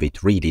accounting of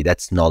it, really,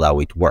 that's not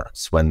how it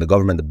works. When the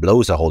government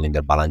blows a hole in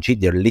their balance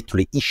sheet, they're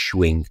literally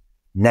issuing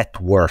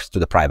net worth to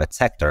the private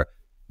sector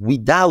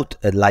without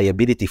a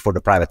liability for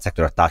the private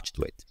sector attached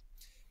to it.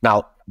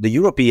 Now, the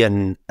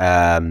European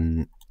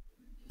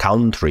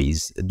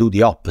countries do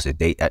the opposite.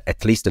 They,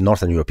 at least the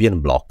Northern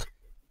European bloc,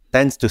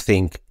 tends to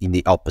think in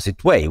the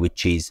opposite way,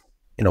 which is,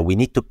 we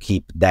need to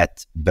keep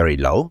debt very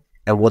low.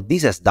 And what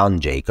this has done,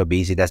 Jacob,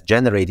 is it has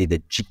generated a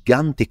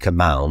gigantic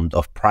amount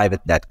of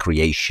private debt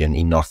creation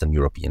in Northern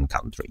European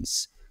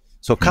countries.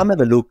 So come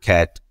have a look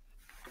at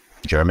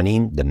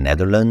Germany, the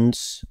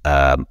Netherlands,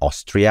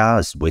 Austria,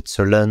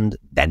 Switzerland,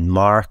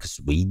 Denmark,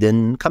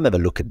 Sweden. Come have a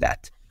look at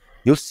that.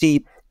 You'll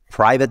see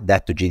private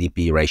debt to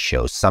GDP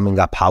ratios summing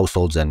up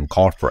households and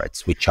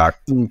corporates, which are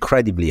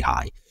incredibly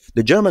high.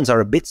 The Germans are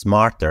a bit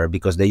smarter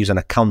because they use an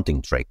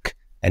accounting trick,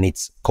 and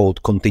it's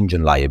called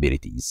contingent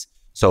liabilities.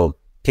 So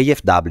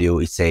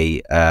KfW is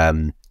a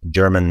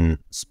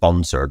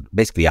German-sponsored,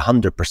 basically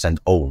 100%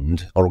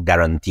 owned or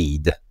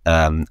guaranteed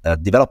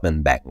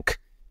development bank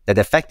that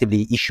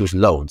effectively issues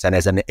loans and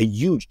has a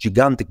huge,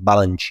 gigantic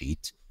balance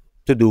sheet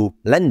to do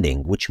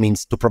lending, which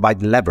means to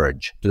provide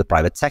leverage to the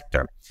private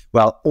sector.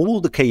 Well,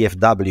 all the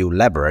KfW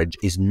leverage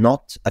is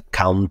not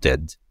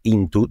accounted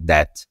into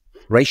debt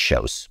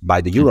ratios by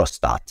the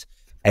Eurostat,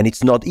 and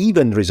it's not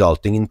even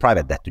resulting in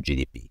private debt to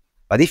GDP.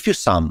 But if you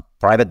sum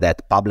private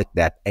debt, public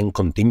debt, and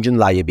contingent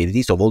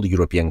liabilities of all the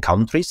European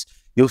countries,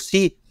 you'll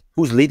see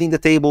who's leading the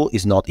table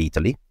is not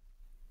Italy,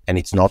 and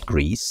it's not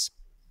Greece,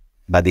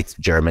 but it's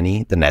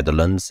Germany, the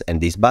Netherlands, and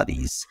these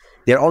buddies.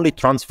 They're only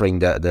transferring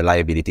the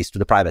liabilities to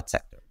the private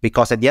sector.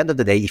 Because at the end of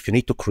the day, if you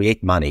need to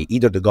create money,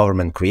 either the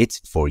government creates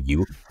it for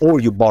you or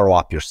you borrow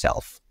up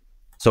yourself.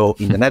 So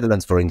in the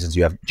Netherlands, for instance,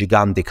 you have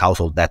gigantic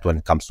household debt when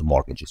it comes to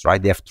mortgages, right?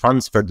 They have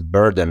transferred the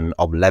burden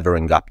of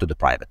levering up to the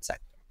private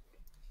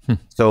sector.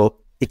 So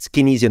it's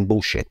Keynesian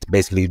bullshit.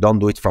 Basically, you don't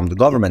do it from the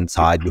government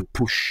side, you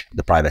push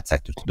the private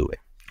sector to do it.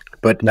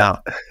 But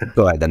now,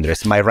 go ahead,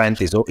 Andres. My rant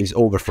is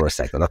over for a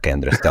second. Okay,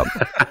 Andres, tell me.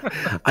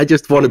 I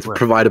just wanted to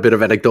provide a bit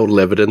of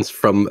anecdotal evidence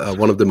from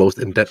one of the most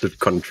indebted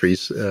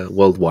countries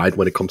worldwide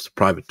when it comes to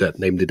private debt,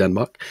 namely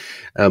Denmark.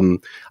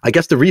 I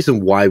guess the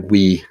reason why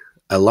we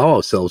allow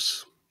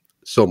ourselves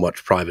so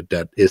much private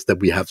debt is that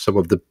we have some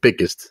of the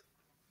biggest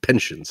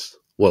pensions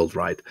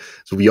worldwide.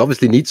 So we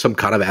obviously need some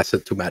kind of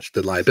asset to match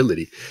the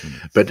liability.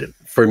 But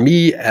for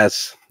me,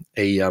 as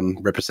a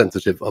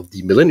representative of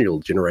the millennial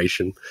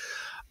generation,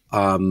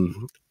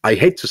 I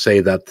hate to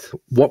say that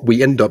what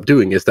we end up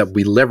doing is that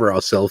we lever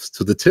ourselves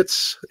to the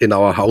tits in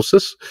our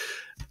houses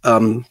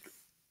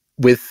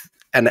with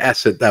an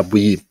asset that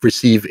we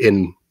receive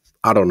in,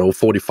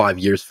 45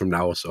 years from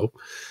now or so.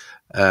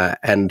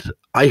 And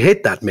I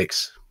hate that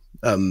mix.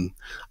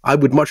 I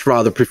would much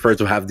rather prefer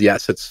to have the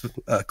assets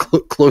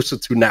closer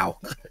to now,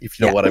 if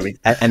you know what I mean.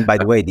 And by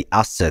the way, the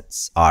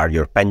assets are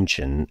your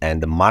pension,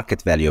 and the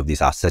market value of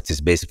these assets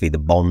is basically the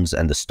bonds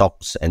and the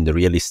stocks and the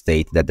real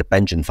estate that the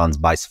pension funds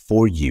buys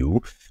for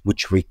you,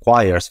 which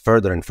requires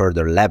further and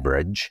further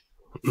leverage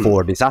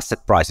for these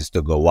asset prices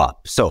to go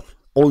up. So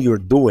all you're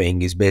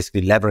doing is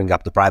basically levering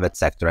up the private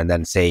sector and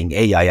then saying,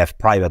 hey, I have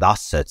private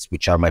assets,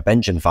 which are my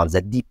pension funds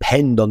that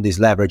depend on this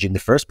leverage in the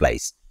first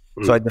place.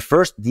 So at the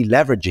first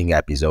deleveraging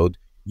episode,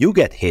 you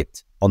get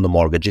hit on the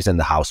mortgages and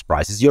the house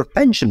prices. Your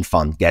pension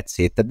fund gets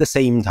hit at the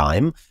same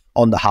time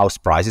on the house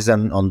prices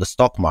and on the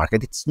stock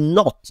market. It's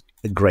not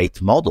a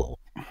great model,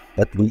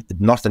 but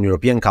Northern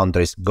European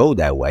countries go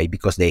that way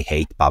because they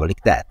hate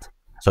public debt.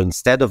 So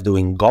instead of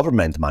doing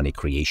government money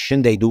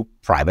creation, they do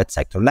private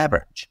sector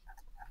leverage.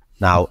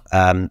 Now,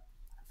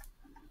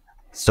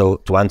 so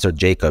to answer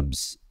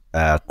Jacob's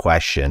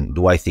question,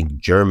 do I think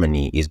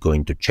Germany is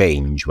going to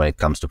change when it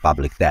comes to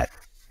public debt?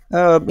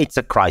 It's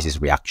a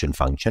crisis reaction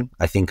function.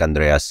 I think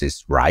Andreas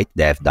is right.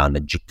 They have done a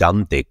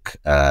gigantic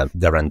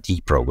guarantee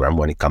program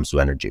when it comes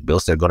to energy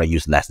bills. They're going to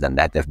use less than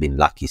that. They've been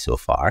lucky so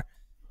far.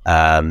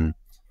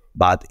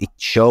 But it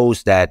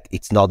shows that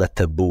it's not a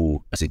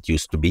taboo as it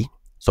used to be.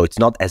 So it's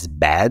not as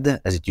bad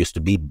as it used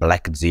to be.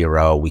 Black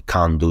zero, we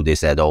can't do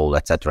this at all,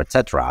 etc.,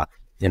 etc.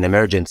 In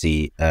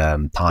emergency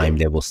time,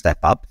 they will step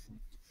up.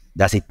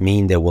 Does it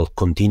mean they will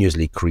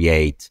continuously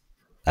create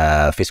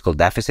fiscal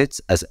deficits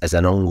as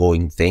an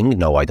ongoing thing?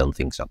 No, I don't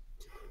think so.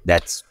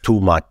 That's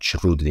too much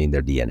rooted in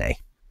their DNA.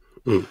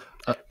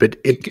 But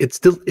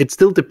it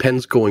still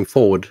depends going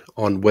forward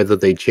on whether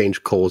they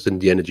change course in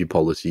the energy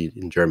policy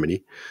in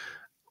Germany.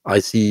 I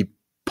see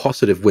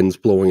positive winds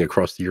blowing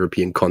across the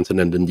European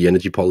continent in the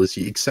energy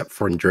policy, except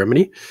for in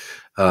Germany.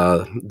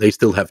 They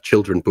still have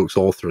children books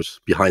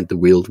authors behind the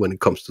wheel when it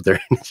comes to their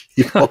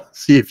energy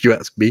policy, if you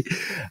ask me.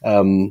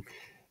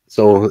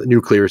 So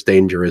nuclear is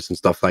dangerous and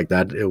stuff like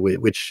that,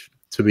 which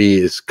to me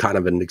is kind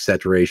of an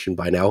exaggeration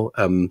by now.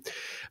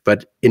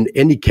 But in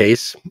any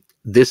case,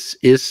 this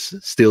is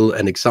still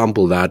an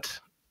example that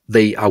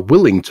they are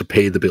willing to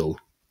pay the bill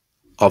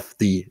of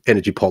the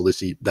energy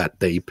policy that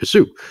they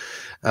pursue,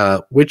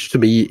 which to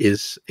me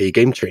is a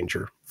game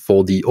changer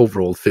for the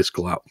overall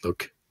fiscal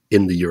outlook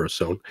in the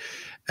Eurozone.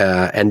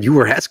 And you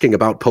were asking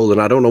about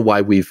Poland. I don't know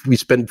why we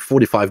spent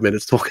 45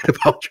 minutes talking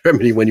about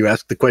Germany when you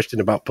asked the question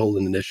about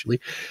Poland initially.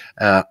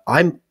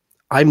 I'm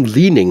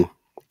leaning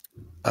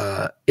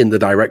in the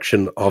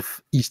direction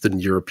of Eastern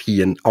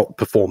European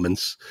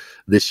outperformance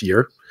this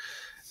year.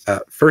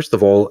 First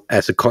of all,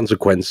 as a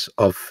consequence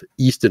of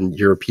Eastern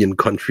European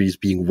countries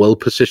being well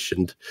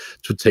positioned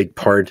to take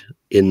part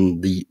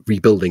in the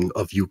rebuilding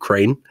of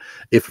Ukraine,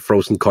 if a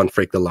frozen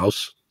conflict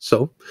allows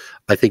so.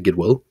 I think it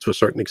will, to a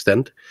certain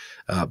extent.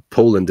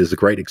 Poland is a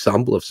great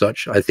example of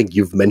such. I think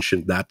you've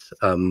mentioned that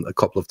a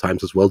couple of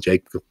times as well,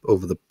 Jake,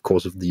 over the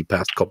course of the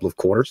past couple of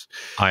quarters.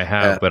 I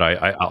have, but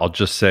I'll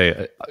just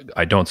say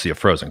I don't see a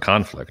frozen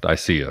conflict. I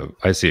see a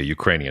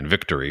Ukrainian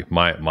victory.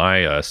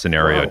 My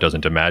scenario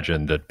doesn't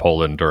imagine that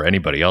Poland or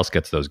anybody else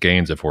gets those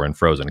gains if we're in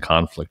frozen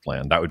conflict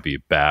land. That would be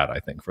bad,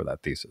 I think, for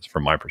that thesis,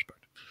 from my perspective.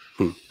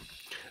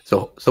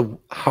 So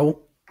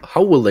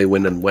how will they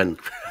win and when?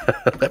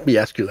 Let me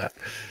ask you that.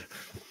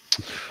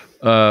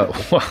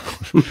 Well,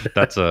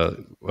 that's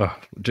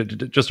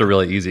just a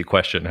really easy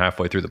question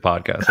halfway through the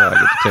podcast that I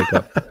get to take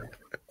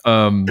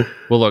up.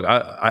 Well, look,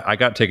 I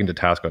got taken to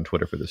task on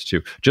Twitter for this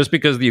too. Just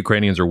because the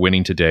Ukrainians are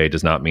winning today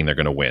does not mean they're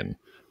going to win.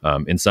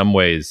 In some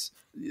ways,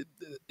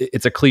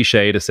 it's a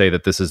cliche to say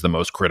that this is the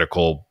most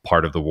critical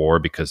part of the war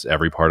because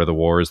every part of the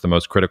war is the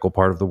most critical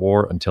part of the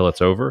war until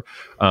it's over.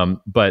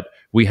 But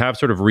we have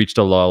sort of reached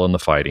a lull in the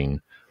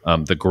fighting.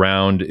 The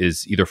ground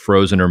is either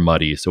frozen or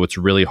muddy, so it's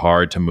really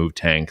hard to move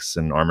tanks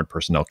and armored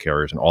personnel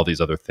carriers and all these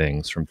other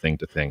things from thing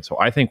to thing. So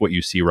I think what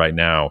you see right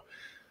now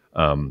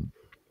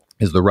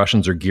is the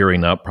Russians are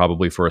gearing up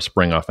probably for a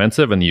spring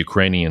offensive, and the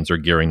Ukrainians are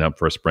gearing up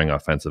for a spring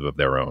offensive of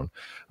their own.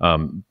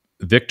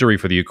 victory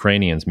for the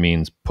Ukrainians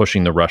means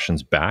pushing the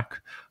Russians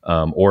back,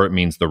 or it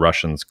means the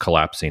Russians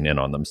collapsing in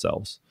on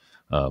themselves.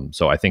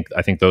 So I think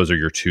those are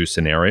your two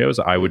scenarios.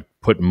 I would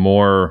put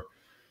more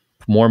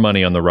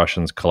money on the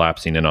Russians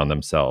collapsing in on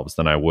themselves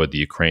than I would the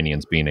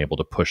Ukrainians being able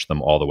to push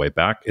them all the way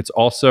back. It's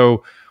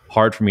also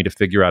hard for me to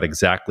figure out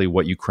exactly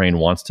what Ukraine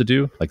wants to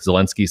do. Like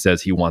Zelensky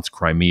says he wants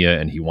Crimea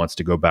and he wants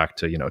to go back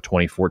to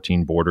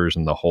 2014 borders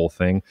and the whole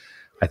thing.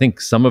 I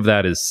think some of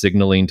that is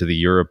signaling to the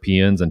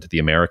Europeans and to the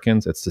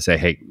Americans. It's to say,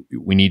 hey,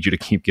 we need you to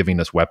keep giving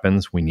us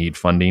weapons. We need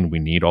funding. We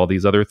need all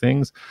these other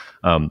things.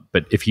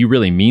 But if he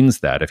really means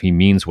that, if he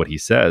means what he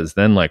says,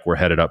 then like we're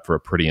headed up for a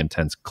pretty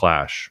intense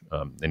clash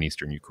in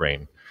eastern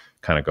Ukraine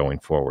kind of going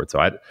forward. So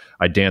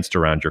I danced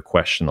around your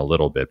question a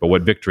little bit. But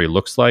what victory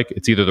looks like,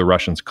 it's either the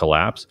Russians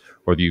collapse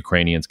or the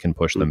Ukrainians can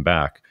push them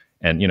back.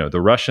 And, the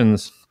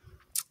Russians,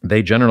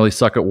 they generally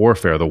suck at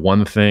warfare.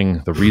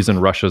 The reason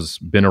Russia's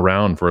been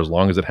around for as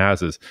long as it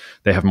has is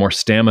they have more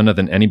stamina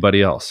than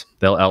anybody else.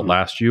 They'll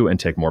outlast you and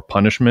take more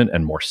punishment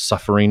and more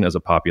suffering as a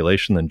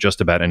population than just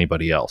about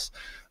anybody else.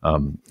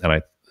 And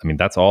I mean,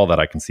 that's all that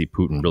I can see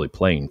Putin really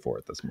playing for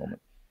at this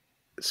moment.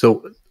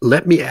 So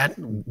let me add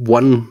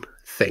one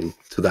thing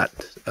to that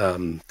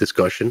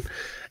discussion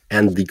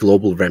and the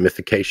global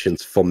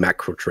ramifications for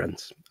macro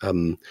trends.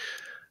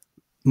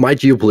 My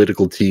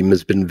geopolitical team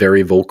has been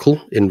very vocal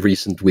in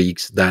recent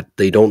weeks that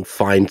they don't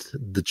find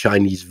the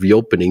Chinese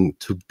reopening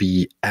to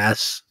be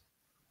as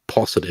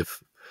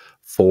positive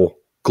for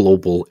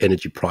global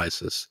energy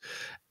prices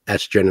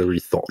as generally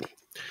thought.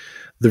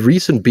 The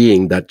reason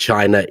being that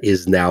China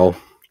is now,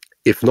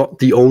 if not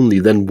the only,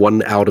 then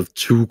one out of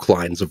two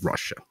clients of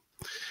Russia.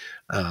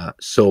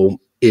 So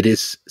it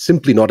is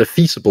simply not a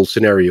feasible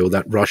scenario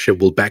that Russia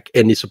will back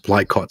any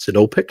supply cuts in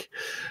OPEC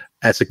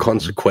as a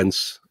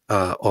consequence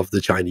of the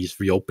Chinese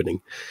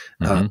reopening.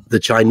 The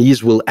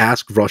Chinese will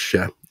ask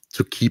Russia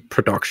to keep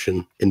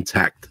production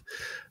intact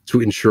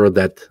to ensure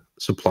that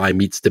supply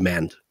meets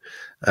demand.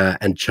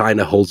 And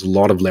China holds a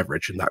lot of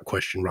leverage in that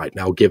question right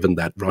now, given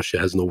that Russia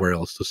has nowhere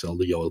else to sell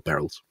the oil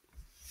barrels.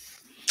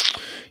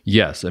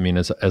 Yes, I mean,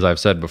 as I've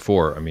said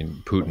before, I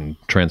mean, Putin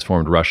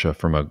transformed Russia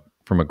from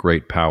a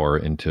great power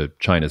into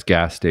China's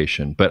gas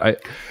station. But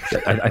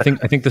I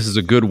think this is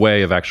a good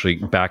way of actually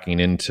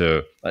backing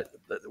into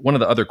one of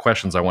the other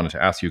questions I wanted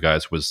to ask you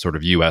guys was sort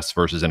of U.S.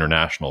 versus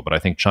international. But I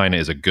think China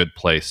is a good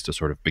place to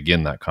sort of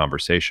begin that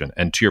conversation.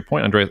 And to your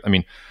point, Andreas, I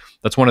mean,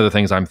 that's one of the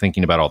things I'm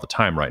thinking about all the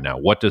time right now.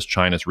 What does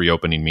China's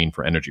reopening mean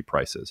for energy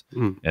prices?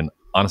 And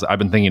honestly, I've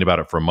been thinking about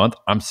it for a month.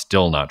 I'm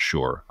still not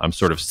sure. I'm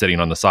sort of sitting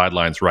on the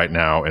sidelines right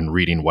now and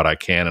reading what I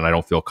can, and I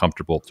don't feel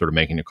comfortable sort of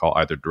making a call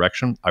either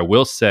direction. I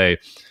will say,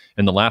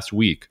 in the last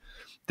week,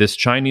 this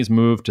Chinese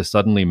move to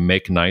suddenly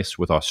make nice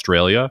with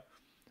Australia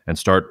and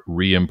start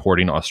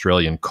re-importing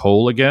Australian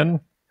coal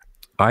again,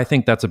 I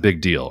think that's a big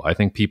deal. I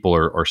think people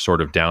are sort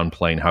of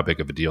downplaying how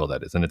big of a deal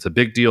that is. And it's a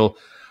big deal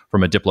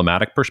from a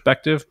diplomatic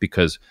perspective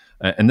because,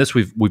 and this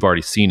we've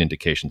already seen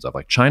indications of,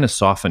 like China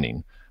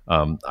softening.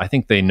 I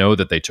think they know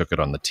that they took it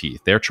on the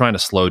teeth. They're trying to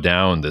slow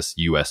down this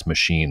U.S.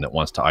 machine that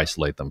wants to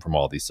isolate them from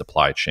all these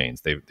supply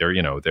chains.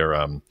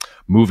 They're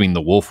moving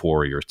the wolf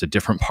warriors to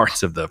different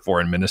parts of the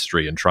foreign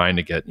ministry and trying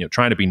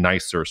to be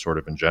nicer, sort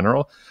of in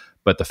general.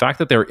 But the fact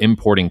that they're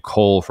importing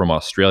coal from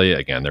Australia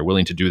again, they're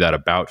willing to do that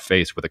about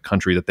face with a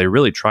country that they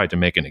really tried to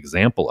make an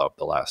example of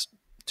the last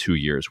 2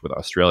 years with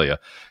Australia,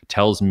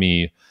 tells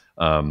me,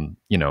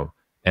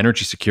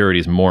 energy security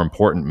is more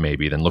important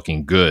maybe than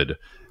looking good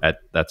at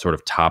that sort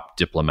of top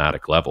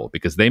diplomatic level,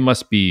 because they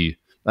must be,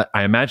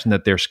 I imagine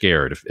that they're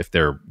scared if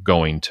they're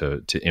going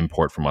to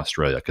import from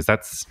Australia, because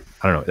that's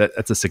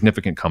a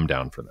significant come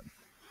down for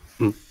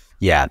them.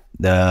 Yeah,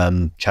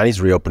 the Chinese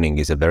reopening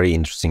is a very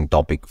interesting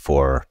topic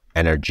for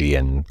energy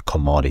and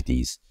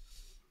commodities.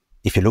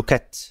 If you look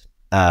at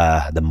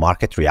the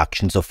market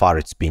reaction so far,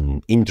 it's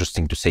been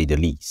interesting to say the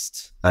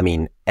least. I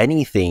mean,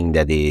 anything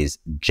that is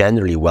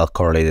generally well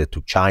correlated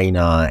to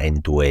China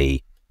and to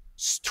a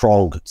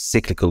strong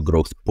cyclical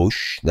growth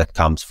push that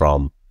comes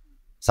from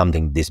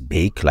something this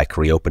big, like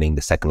reopening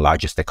the second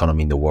largest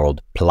economy in the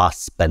world,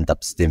 plus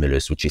pent-up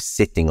stimulus, which is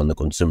sitting on the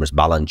consumer's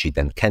balance sheet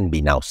and can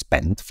be now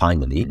spent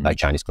finally by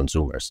Chinese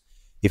consumers.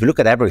 If you look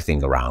at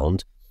everything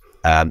around,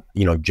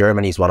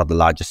 Germany is one of the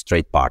largest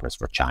trade partners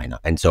for China.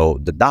 And so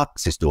the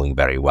DAX is doing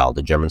very well.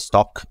 The German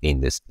stock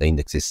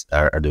indexes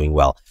are doing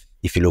well.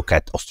 If you look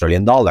at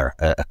Australian dollar,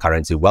 a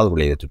currency well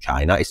related to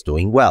China, is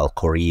doing well.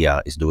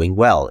 Korea is doing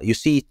well. You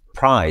see it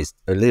priced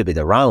a little bit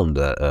around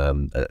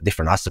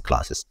different asset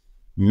classes,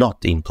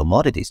 not in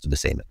commodities to the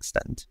same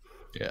extent.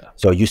 Yeah.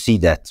 So you see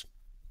that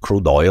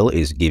crude oil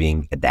is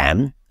giving a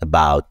damn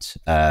about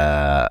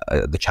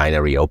the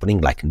China reopening,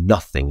 like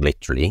nothing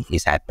literally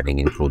is happening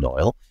in crude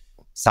oil.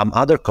 Some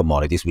other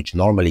commodities which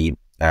normally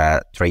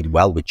trade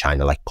well with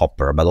China, like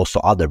copper, but also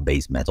other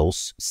base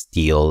metals,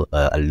 steel,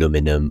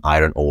 aluminum,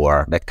 iron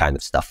ore, that kind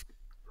of stuff.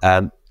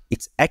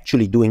 It's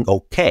actually doing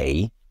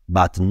okay,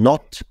 but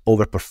not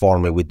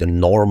overperforming with the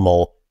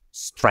normal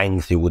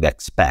strength you would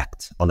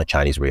expect on a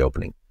Chinese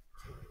reopening.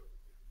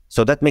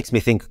 So that makes me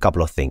think a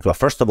couple of things. Well,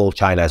 first of all,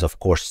 China is, of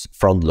course,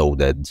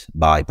 front-loaded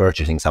by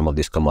purchasing some of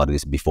these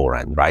commodities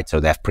beforehand, right? So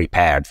they've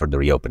prepared for the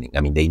reopening. I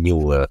mean, they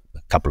knew a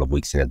couple of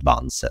weeks in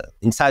advance.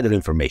 Insider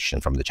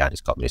information from the Chinese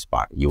Communist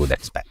Party, you would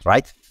expect,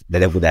 right? That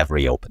they would have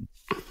reopened.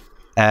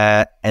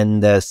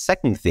 And the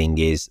second thing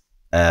is,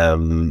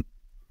 there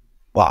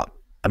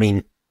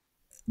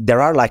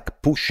are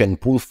like push and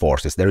pull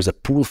forces. There is a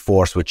pull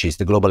force, which is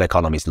the global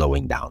economy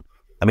slowing down.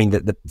 I mean,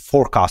 the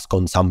forecast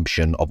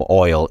consumption of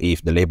oil,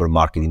 if the labor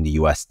market in the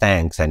US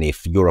tanks and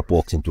if Europe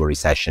walks into a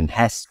recession,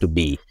 has to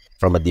be,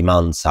 from a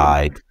demand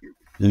side,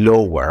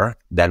 lower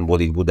than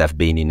what it would have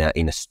been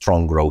in a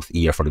strong growth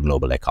year for the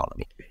global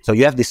economy. So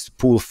you have this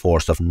pull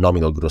force of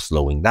nominal growth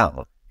slowing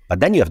down. But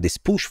then you have these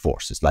push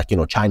forces, like,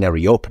 China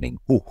reopening.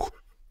 Ooh,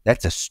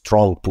 that's a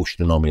strong push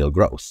to nominal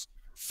growth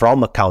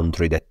from a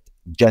country that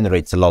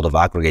generates a lot of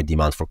aggregate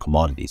demand for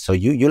commodities. So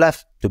you'll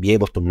have to be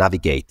able to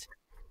navigate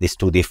these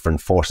two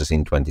different forces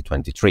in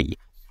 2023.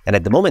 And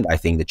at the moment, I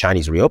think the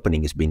Chinese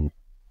reopening has been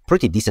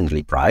pretty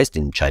decently priced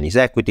in Chinese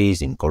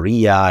equities, in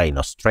Korea, in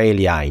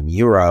Australia, in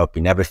Europe,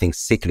 in everything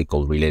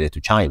cyclical related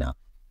to China,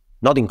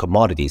 not in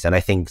commodities. And I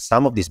think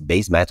some of these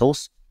base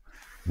metals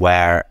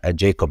where,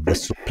 Jacob, the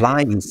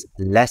supply is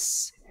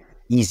less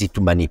easy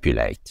to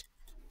manipulate.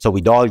 So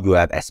with oil, you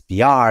have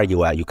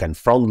SPR, you can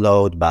front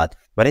load, but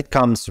when it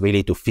comes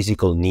really to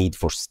physical need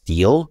for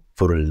steel,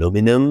 for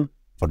aluminum,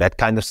 for that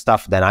kind of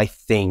stuff, then I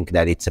think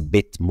that it's a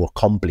bit more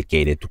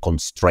complicated to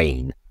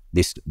constrain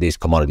these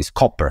commodities.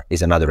 Copper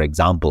is another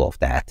example of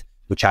that,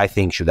 which I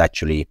think should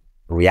actually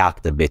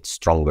react a bit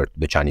stronger to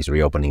the Chinese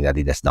reopening that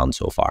it has done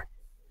so far.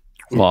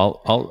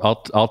 Well,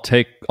 I'll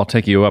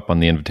take you up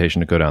on the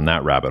invitation to go down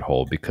that rabbit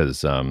hole,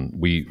 because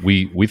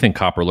we think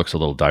copper looks a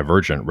little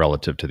divergent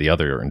relative to the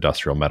other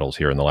industrial metals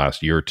here in the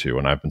last year or two,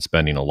 and I've been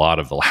spending a lot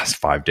of the last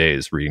 5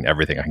 days reading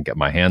everything I can get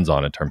my hands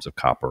on in terms of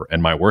copper.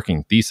 And my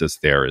working thesis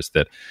there is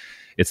that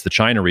it's the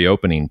China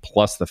reopening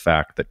plus the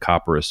fact that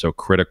copper is so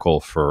critical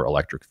for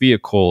electric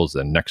vehicles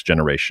and next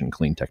generation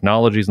clean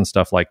technologies and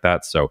stuff like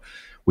that. So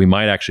we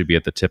might actually be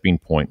at the tipping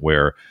point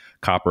where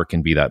copper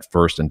can be that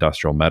first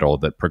industrial metal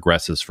that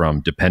progresses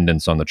from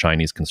dependence on the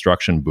Chinese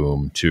construction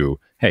boom to,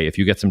 hey, if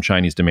you get some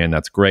Chinese demand,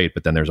 that's great.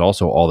 But then there's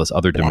also all this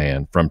other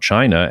demand from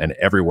China and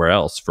everywhere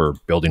else for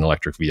building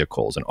electric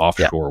vehicles and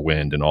offshore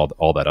wind and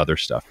all that other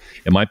stuff.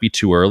 It might be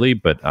too early,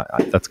 but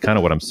that's kind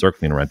of what I'm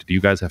circling around. Do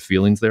you guys have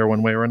feelings there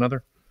one way or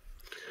another?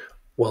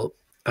 Well,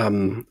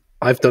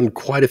 I've done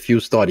quite a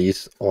few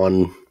studies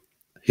on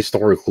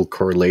historical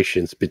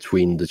correlations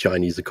between the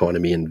Chinese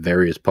economy and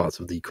various parts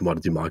of the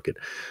commodity market.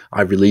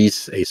 I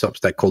release a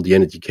Substack called The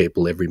Energy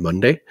Cable every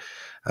Monday,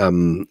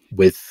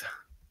 with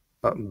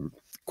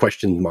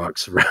question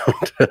marks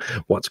around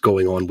what's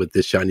going on with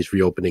this Chinese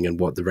reopening and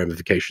what the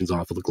ramifications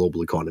are for the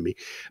global economy.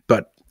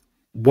 But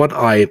what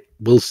I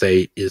will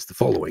say is the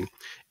following.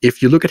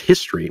 If you look at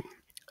history,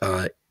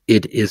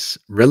 it is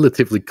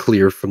relatively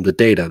clear from the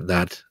data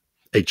that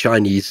a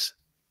Chinese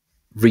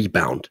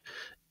rebound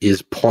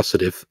is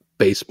positive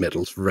base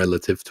metals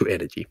relative to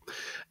energy.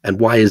 And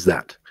why is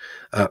that?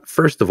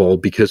 First of all,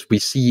 because we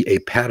see a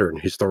pattern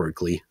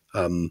historically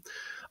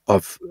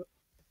of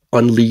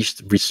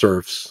unleashed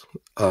reserves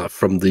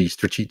from the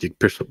Strategic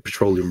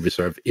Petroleum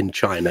Reserve in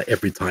China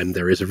every time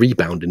there is a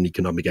rebound in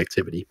economic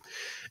activity.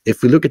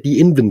 If we look at the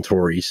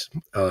inventories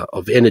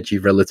of energy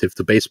relative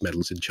to base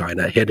metals in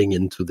China heading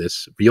into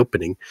this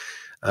reopening,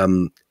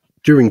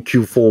 during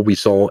Q4, we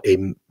saw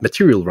a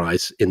material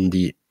rise in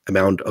the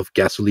amount of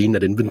gasoline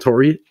at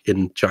inventory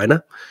in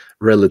China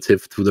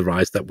relative to the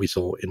rise that we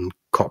saw in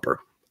copper.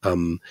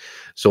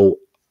 So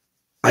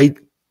I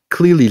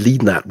clearly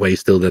lean that way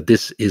still, that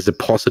this is a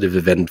positive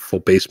event for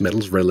base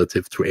metals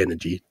relative to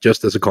energy,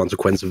 just as a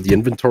consequence of the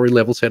inventory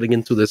levels heading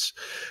into this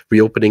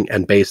reopening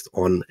and based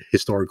on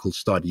historical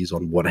studies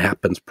on what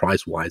happens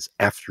price-wise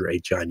after a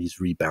Chinese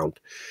rebound.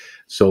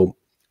 So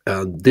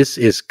this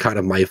is kind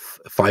of my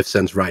 5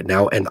 cents right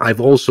now. And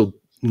I've also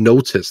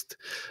noticed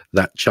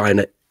that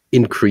China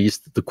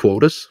increased the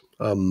quotas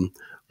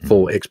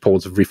for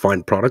exports of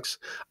refined products.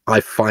 I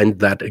find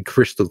that a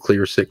crystal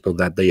clear signal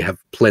that they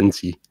have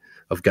plenty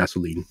of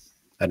gasoline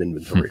at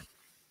inventory.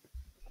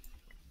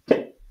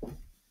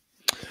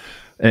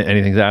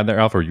 Anything to add there,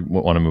 Alf, or you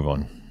want to move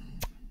on?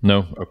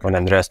 No? Okay. When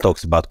Andreas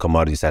talks about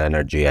commodities and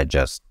energy, I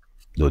just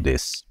do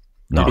this.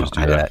 No,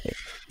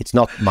 it's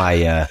not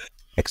my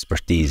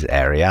expertise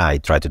area. I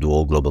try to do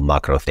all global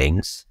macro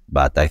things,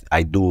 but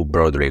I do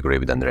broadly agree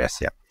with Andreas,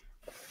 yeah.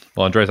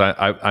 Well, Andreas,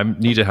 I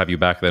need to have you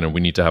back then, and we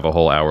need to have a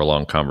whole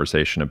hour-long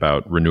conversation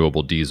about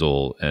renewable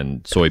diesel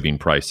and soybean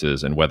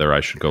prices and whether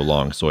I should go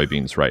long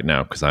soybeans right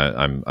now, because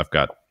I've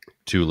got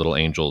two little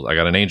angels. I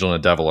got an angel and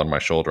a devil on my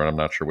shoulder, and I'm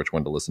not sure which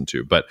one to listen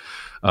to. But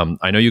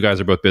I know you guys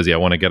are both busy. I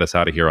want to get us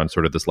out of here on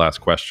sort of this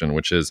last question,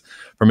 which is,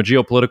 from a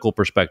geopolitical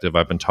perspective,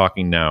 I've been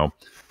talking now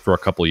for a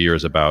couple of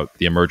years about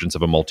the emergence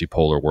of a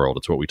multipolar world.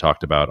 It's what we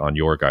talked about on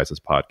your guys'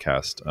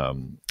 podcast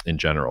in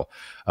general.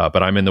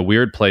 But I'm in the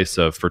weird place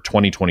of, for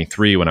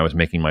 2023, when I was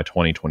making my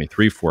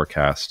 2023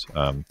 forecast,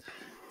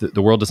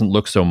 the world doesn't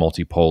look so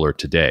multipolar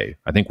today.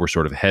 I think we're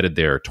sort of headed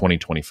there.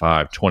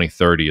 2025,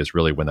 2030 is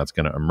really when that's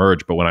going to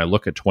emerge. But when I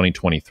look at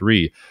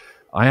 2023,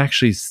 I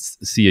actually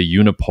see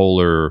a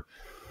unipolar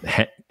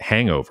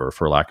hangover,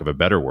 for lack of a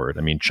better word.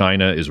 I mean,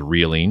 China is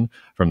reeling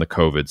from the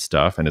COVID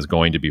stuff and is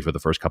going to be for the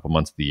first couple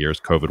months of the year as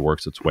COVID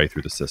works its way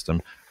through the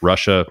system.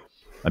 Russia,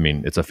 I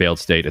mean, it's a failed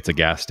state. It's a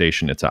gas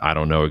station. It's a I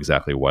don't know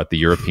exactly what. The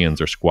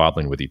Europeans are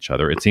squabbling with each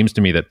other. It seems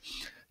to me that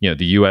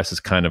the U.S. is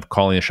kind of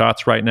calling the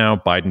shots right now.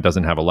 Biden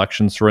doesn't have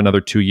elections for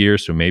another 2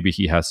 years, so maybe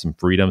he has some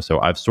freedom. So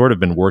I've sort of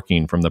been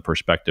working from the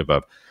perspective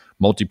of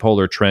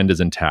multipolar trend is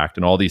intact,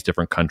 and all these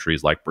different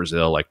countries like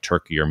Brazil, like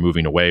Turkey, are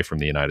moving away from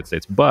the United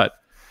States. But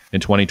in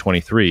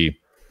 2023,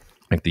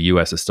 like the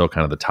U.S. is still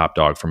kind of the top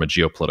dog from a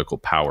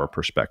geopolitical power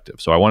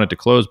perspective. So I wanted to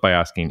close by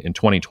asking, in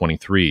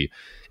 2023,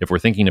 if we're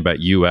thinking about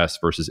U.S.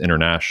 versus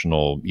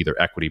international, either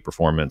equity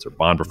performance or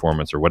bond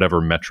performance or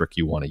whatever metric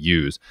you want to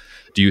use,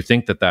 do you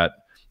think that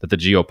the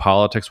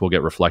geopolitics will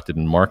get reflected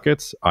in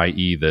markets,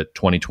 i.e. that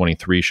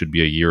 2023 should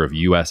be a year of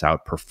U.S.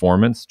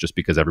 outperformance just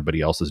because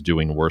everybody else is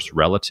doing worse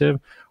relative?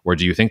 Or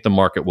do you think the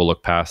market will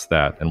look past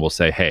that and will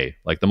say, hey,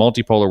 like the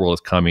multipolar world is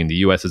coming, the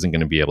U.S. isn't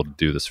going to be able to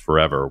do this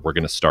forever. We're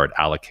going to start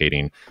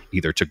allocating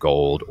either to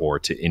gold or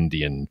to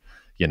Indian,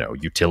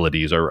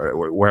 utilities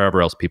or wherever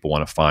else people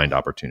want to find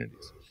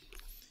opportunities?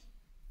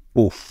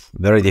 Oof,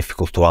 very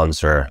difficult to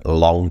answer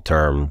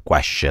long-term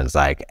questions.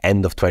 Like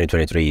end of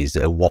 2023 is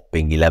a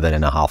whopping 11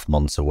 and a half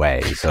months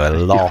away. So a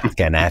lot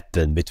can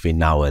happen between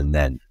now and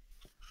then.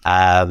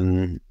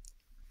 I'm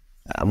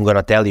going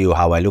to tell you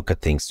how I look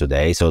at things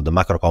today. So the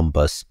Macro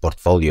Compass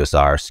portfolios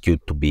are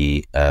skewed to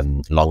be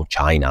long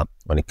China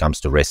when it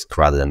comes to risk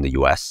rather than the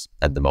US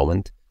at the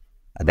moment.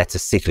 That's a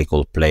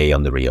cyclical play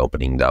on the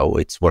reopening though.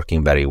 It's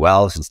working very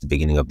well since the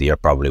beginning of the year,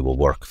 probably will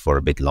work for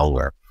a bit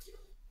longer.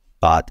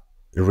 But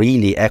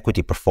really,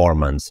 equity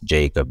performance,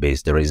 Jacob,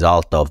 is the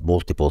result of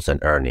multiples and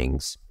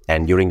earnings.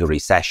 And during a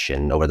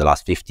recession over the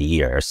last 50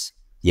 years,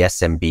 the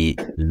S&P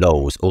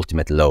lows,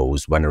 ultimate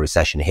lows, when a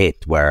recession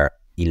hit, were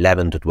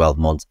 11 to 12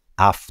 months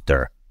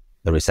after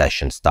the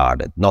recession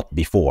started, not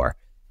before.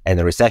 And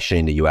the recession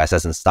in the US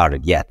hasn't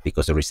started yet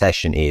because the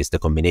recession is the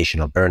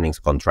combination of earnings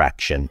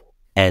contraction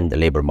and the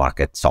labor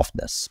market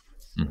softness.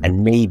 Mm-hmm.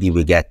 And maybe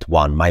we get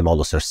one. My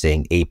models are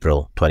saying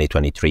April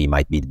 2023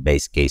 might be the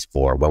base case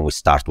for when we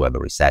start to have a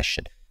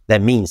recession.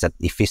 That means that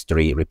if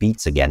history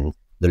repeats again,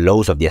 the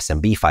lows of the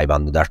S&P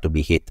 500 are to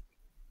be hit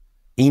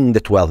in the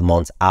 12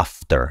 months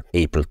after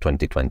April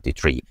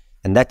 2023.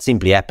 And that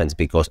simply happens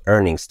because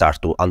earnings start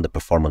to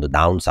underperform on the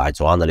downside.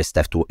 So analysts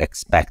have to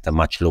expect a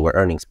much lower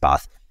earnings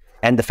path.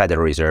 And the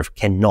Federal Reserve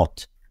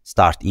cannot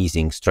start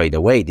easing straight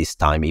away this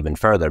time even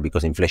further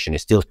because inflation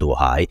is still too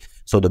high.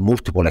 So the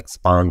multiple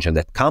expansion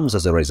that comes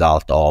as a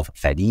result of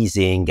Fed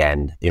easing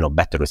and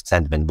better risk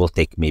sentiment will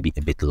take maybe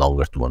a bit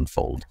longer to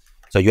unfold.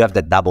 So you have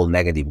that double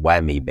negative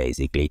whammy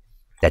basically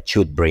that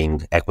should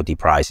bring equity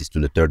prices to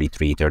the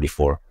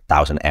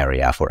 34,000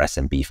 area for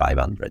S&P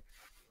 500.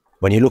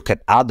 When you look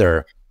at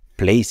other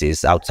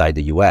places outside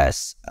the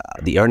US,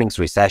 the earnings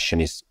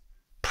recession is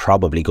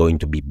probably going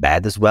to be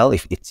bad as well.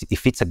 If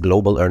it's a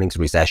global earnings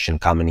recession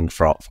coming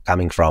from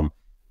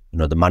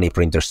the money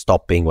printer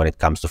stopping when it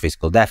comes to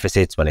fiscal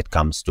deficits, when it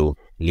comes to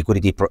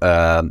liquidity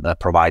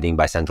providing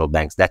by central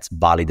banks, that's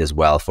valid as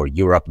well for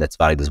Europe. That's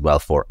valid as well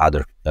for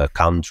other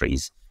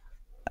countries.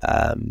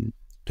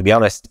 To be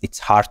honest, it's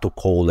hard to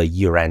call a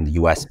year-end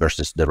US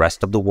versus the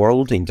rest of the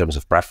world in terms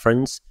of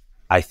preference.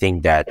 I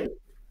think that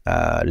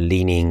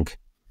leaning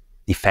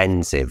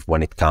defensive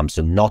when it comes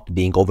to not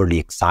being overly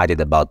excited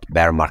about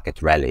bear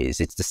market rallies.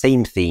 It's the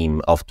same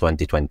theme of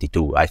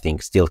 2022, I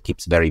think still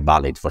keeps very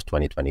valid for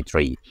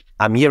 2023.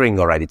 I'm hearing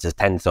already, it's the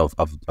 10th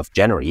of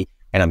January,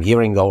 and I'm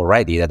hearing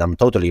already that I'm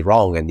totally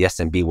wrong and the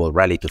S&P will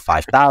rally to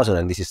 5,000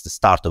 and this is the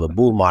start of a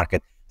bull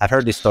market. I've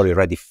heard this story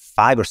already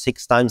 5 or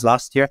 6 times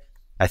last year.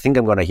 I think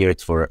I'm going to hear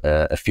it for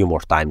a few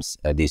more times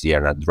this year,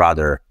 and I'd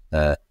rather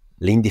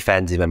lean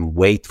defensive and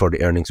wait for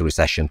the earnings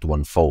recession to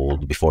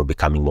unfold before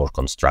becoming more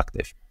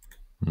constructive.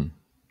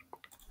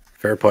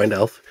 Fair point,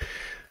 Alf.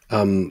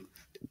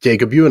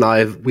 Jacob, you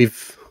and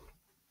we've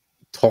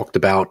talked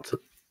about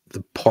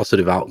the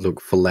positive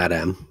outlook for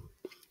LATAM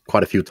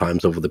quite a few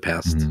times over the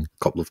past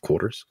couple of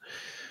quarters.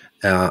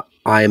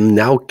 I'm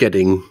now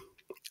getting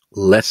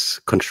less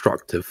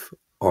constructive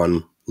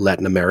on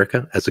Latin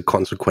America as a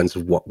consequence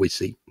of what we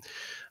see.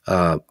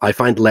 I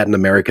find Latin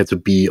America to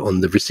be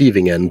on the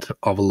receiving end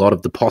of a lot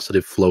of the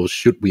positive flows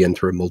should we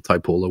enter a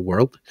multipolar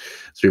world.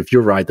 So if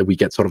you're right that we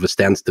get sort of a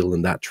standstill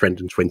in that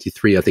trend in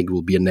 23, I think it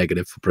will be a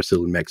negative for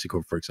Brazil and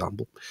Mexico, for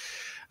example.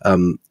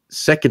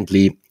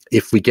 Secondly,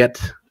 if we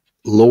get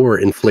lower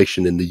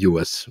inflation in the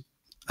US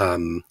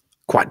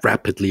quite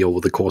rapidly over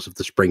the course of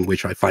the spring,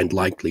 which I find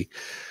likely,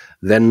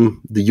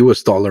 then the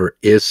US dollar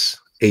is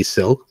a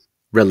sell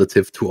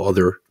relative to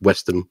other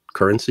Western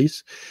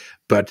currencies,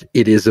 but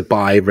it is a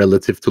buy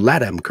relative to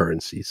LATAM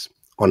currencies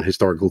on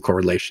historical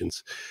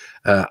correlations.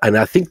 And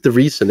I think the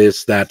reason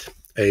is that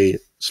a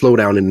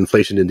slowdown in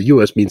inflation in the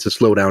US means a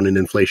slowdown in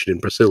inflation in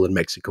Brazil and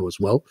Mexico as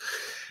well.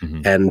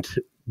 Mm-hmm. And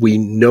we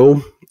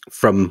know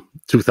from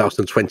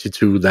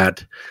 2022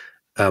 that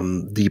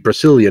the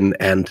Brazilian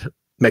and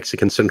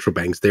Mexican central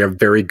banks, they are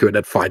very good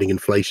at fighting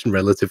inflation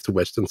relative to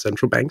Western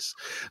central banks.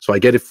 So I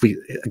guess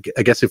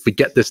if we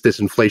get this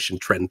disinflation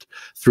trend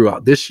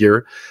throughout this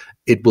year,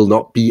 it will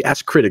not be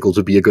as critical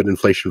to be a good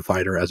inflation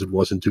fighter as it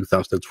was in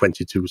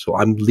 2022. So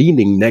I'm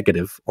leaning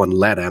negative on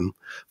LATAM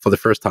for the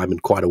first time in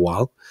quite a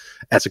while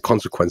as a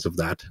consequence of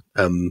that.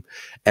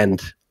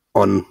 And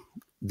on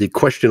the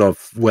question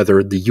of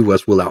whether the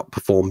US will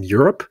outperform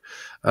Europe,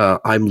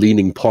 I'm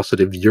leaning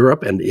positive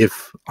Europe. And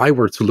if I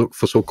were to look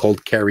for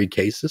so-called carry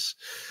cases,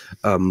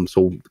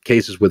 so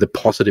cases with a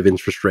positive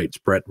interest rate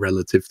spread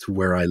relative to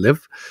where I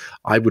live,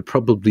 I would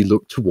probably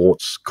look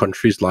towards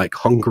countries like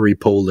Hungary,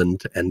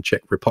 Poland, and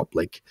Czech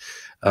Republic,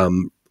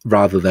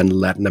 rather than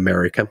Latin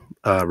America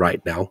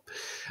right now.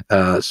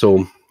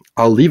 So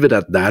I'll leave it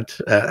at that.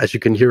 As you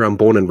can hear, I'm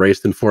born and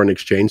raised in foreign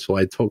exchange, so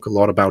I talk a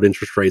lot about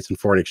interest rates and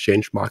foreign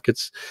exchange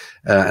markets.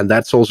 And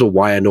that's also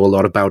why I know a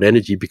lot about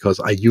energy,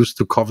 because I used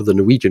to cover the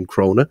Norwegian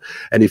kroner.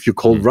 And if you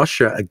call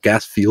Russia a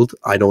gas field,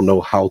 I don't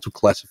know how to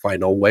classify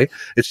Norway.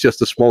 It's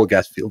just a small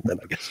gas field then,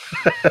 I guess.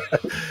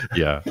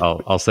 Yeah,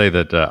 I'll say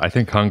that I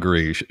think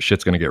Hungary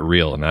shit's going to get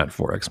real in that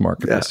Forex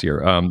market this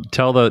year.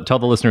 Tell the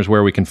listeners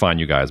where we can find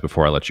you guys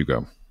before I let you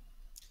go.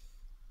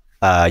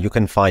 You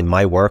can find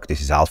my work,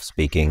 this is Alf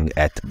speaking,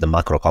 at the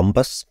Macro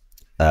Compass.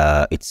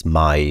 It's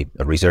my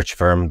research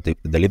firm,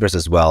 delivers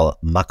as well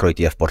macro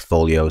ETF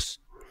portfolios,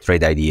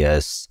 trade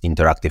ideas,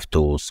 interactive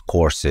tools,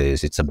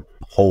 courses. It's a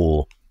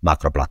whole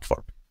macro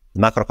platform.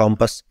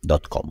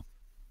 macrocompass.com.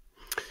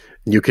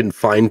 You can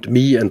find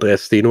me,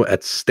 Andreas Steno,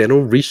 at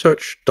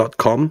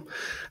stenoresearch.com.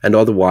 And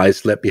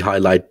otherwise, let me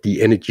highlight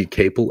the energy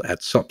cable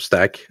at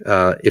Substack.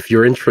 If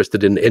you're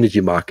interested in energy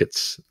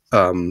markets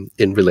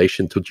in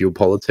relation to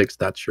geopolitics,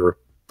 that's your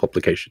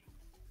publication.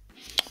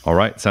 All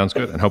right, sounds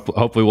good. And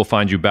hopefully we'll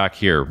find you back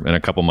here in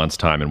a couple months'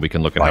 time and we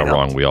can look at how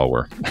wrong we all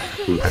were.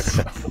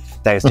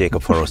 Thanks,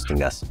 Jacob, for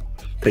hosting us.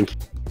 Thank you.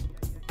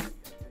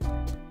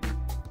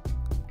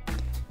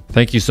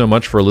 Thank you so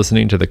much for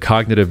listening to the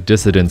Cognitive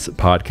Dissidence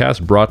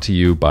podcast, brought to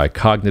you by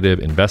Cognitive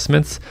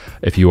Investments.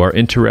 If you are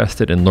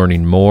interested in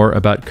learning more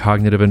about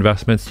cognitive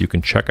investments, you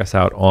can check us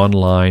out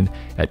online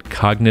at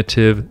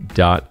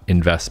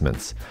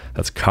cognitive.investments.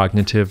 That's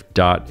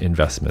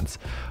cognitive.investments.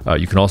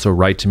 You can also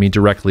write to me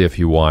directly if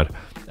you want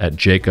at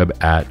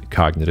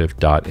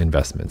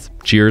jacob@cognitive.investments.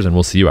 Cheers, and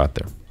we'll see you out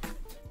there.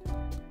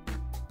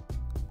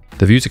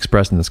 The views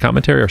expressed in this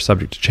commentary are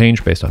subject to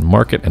change based on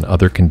market and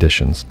other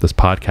conditions. This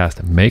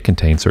podcast may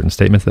contain certain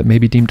statements that may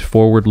be deemed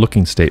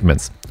forward-looking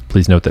statements.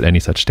 Please note that any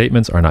such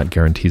statements are not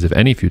guarantees of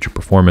any future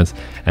performance,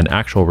 and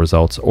actual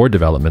results or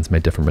developments may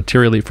differ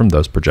materially from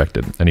those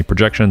projected. Any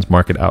projections,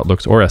 market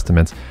outlooks, or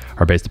estimates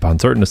are based upon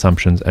certain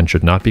assumptions and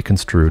should not be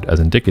construed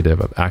as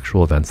indicative of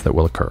actual events that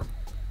will occur.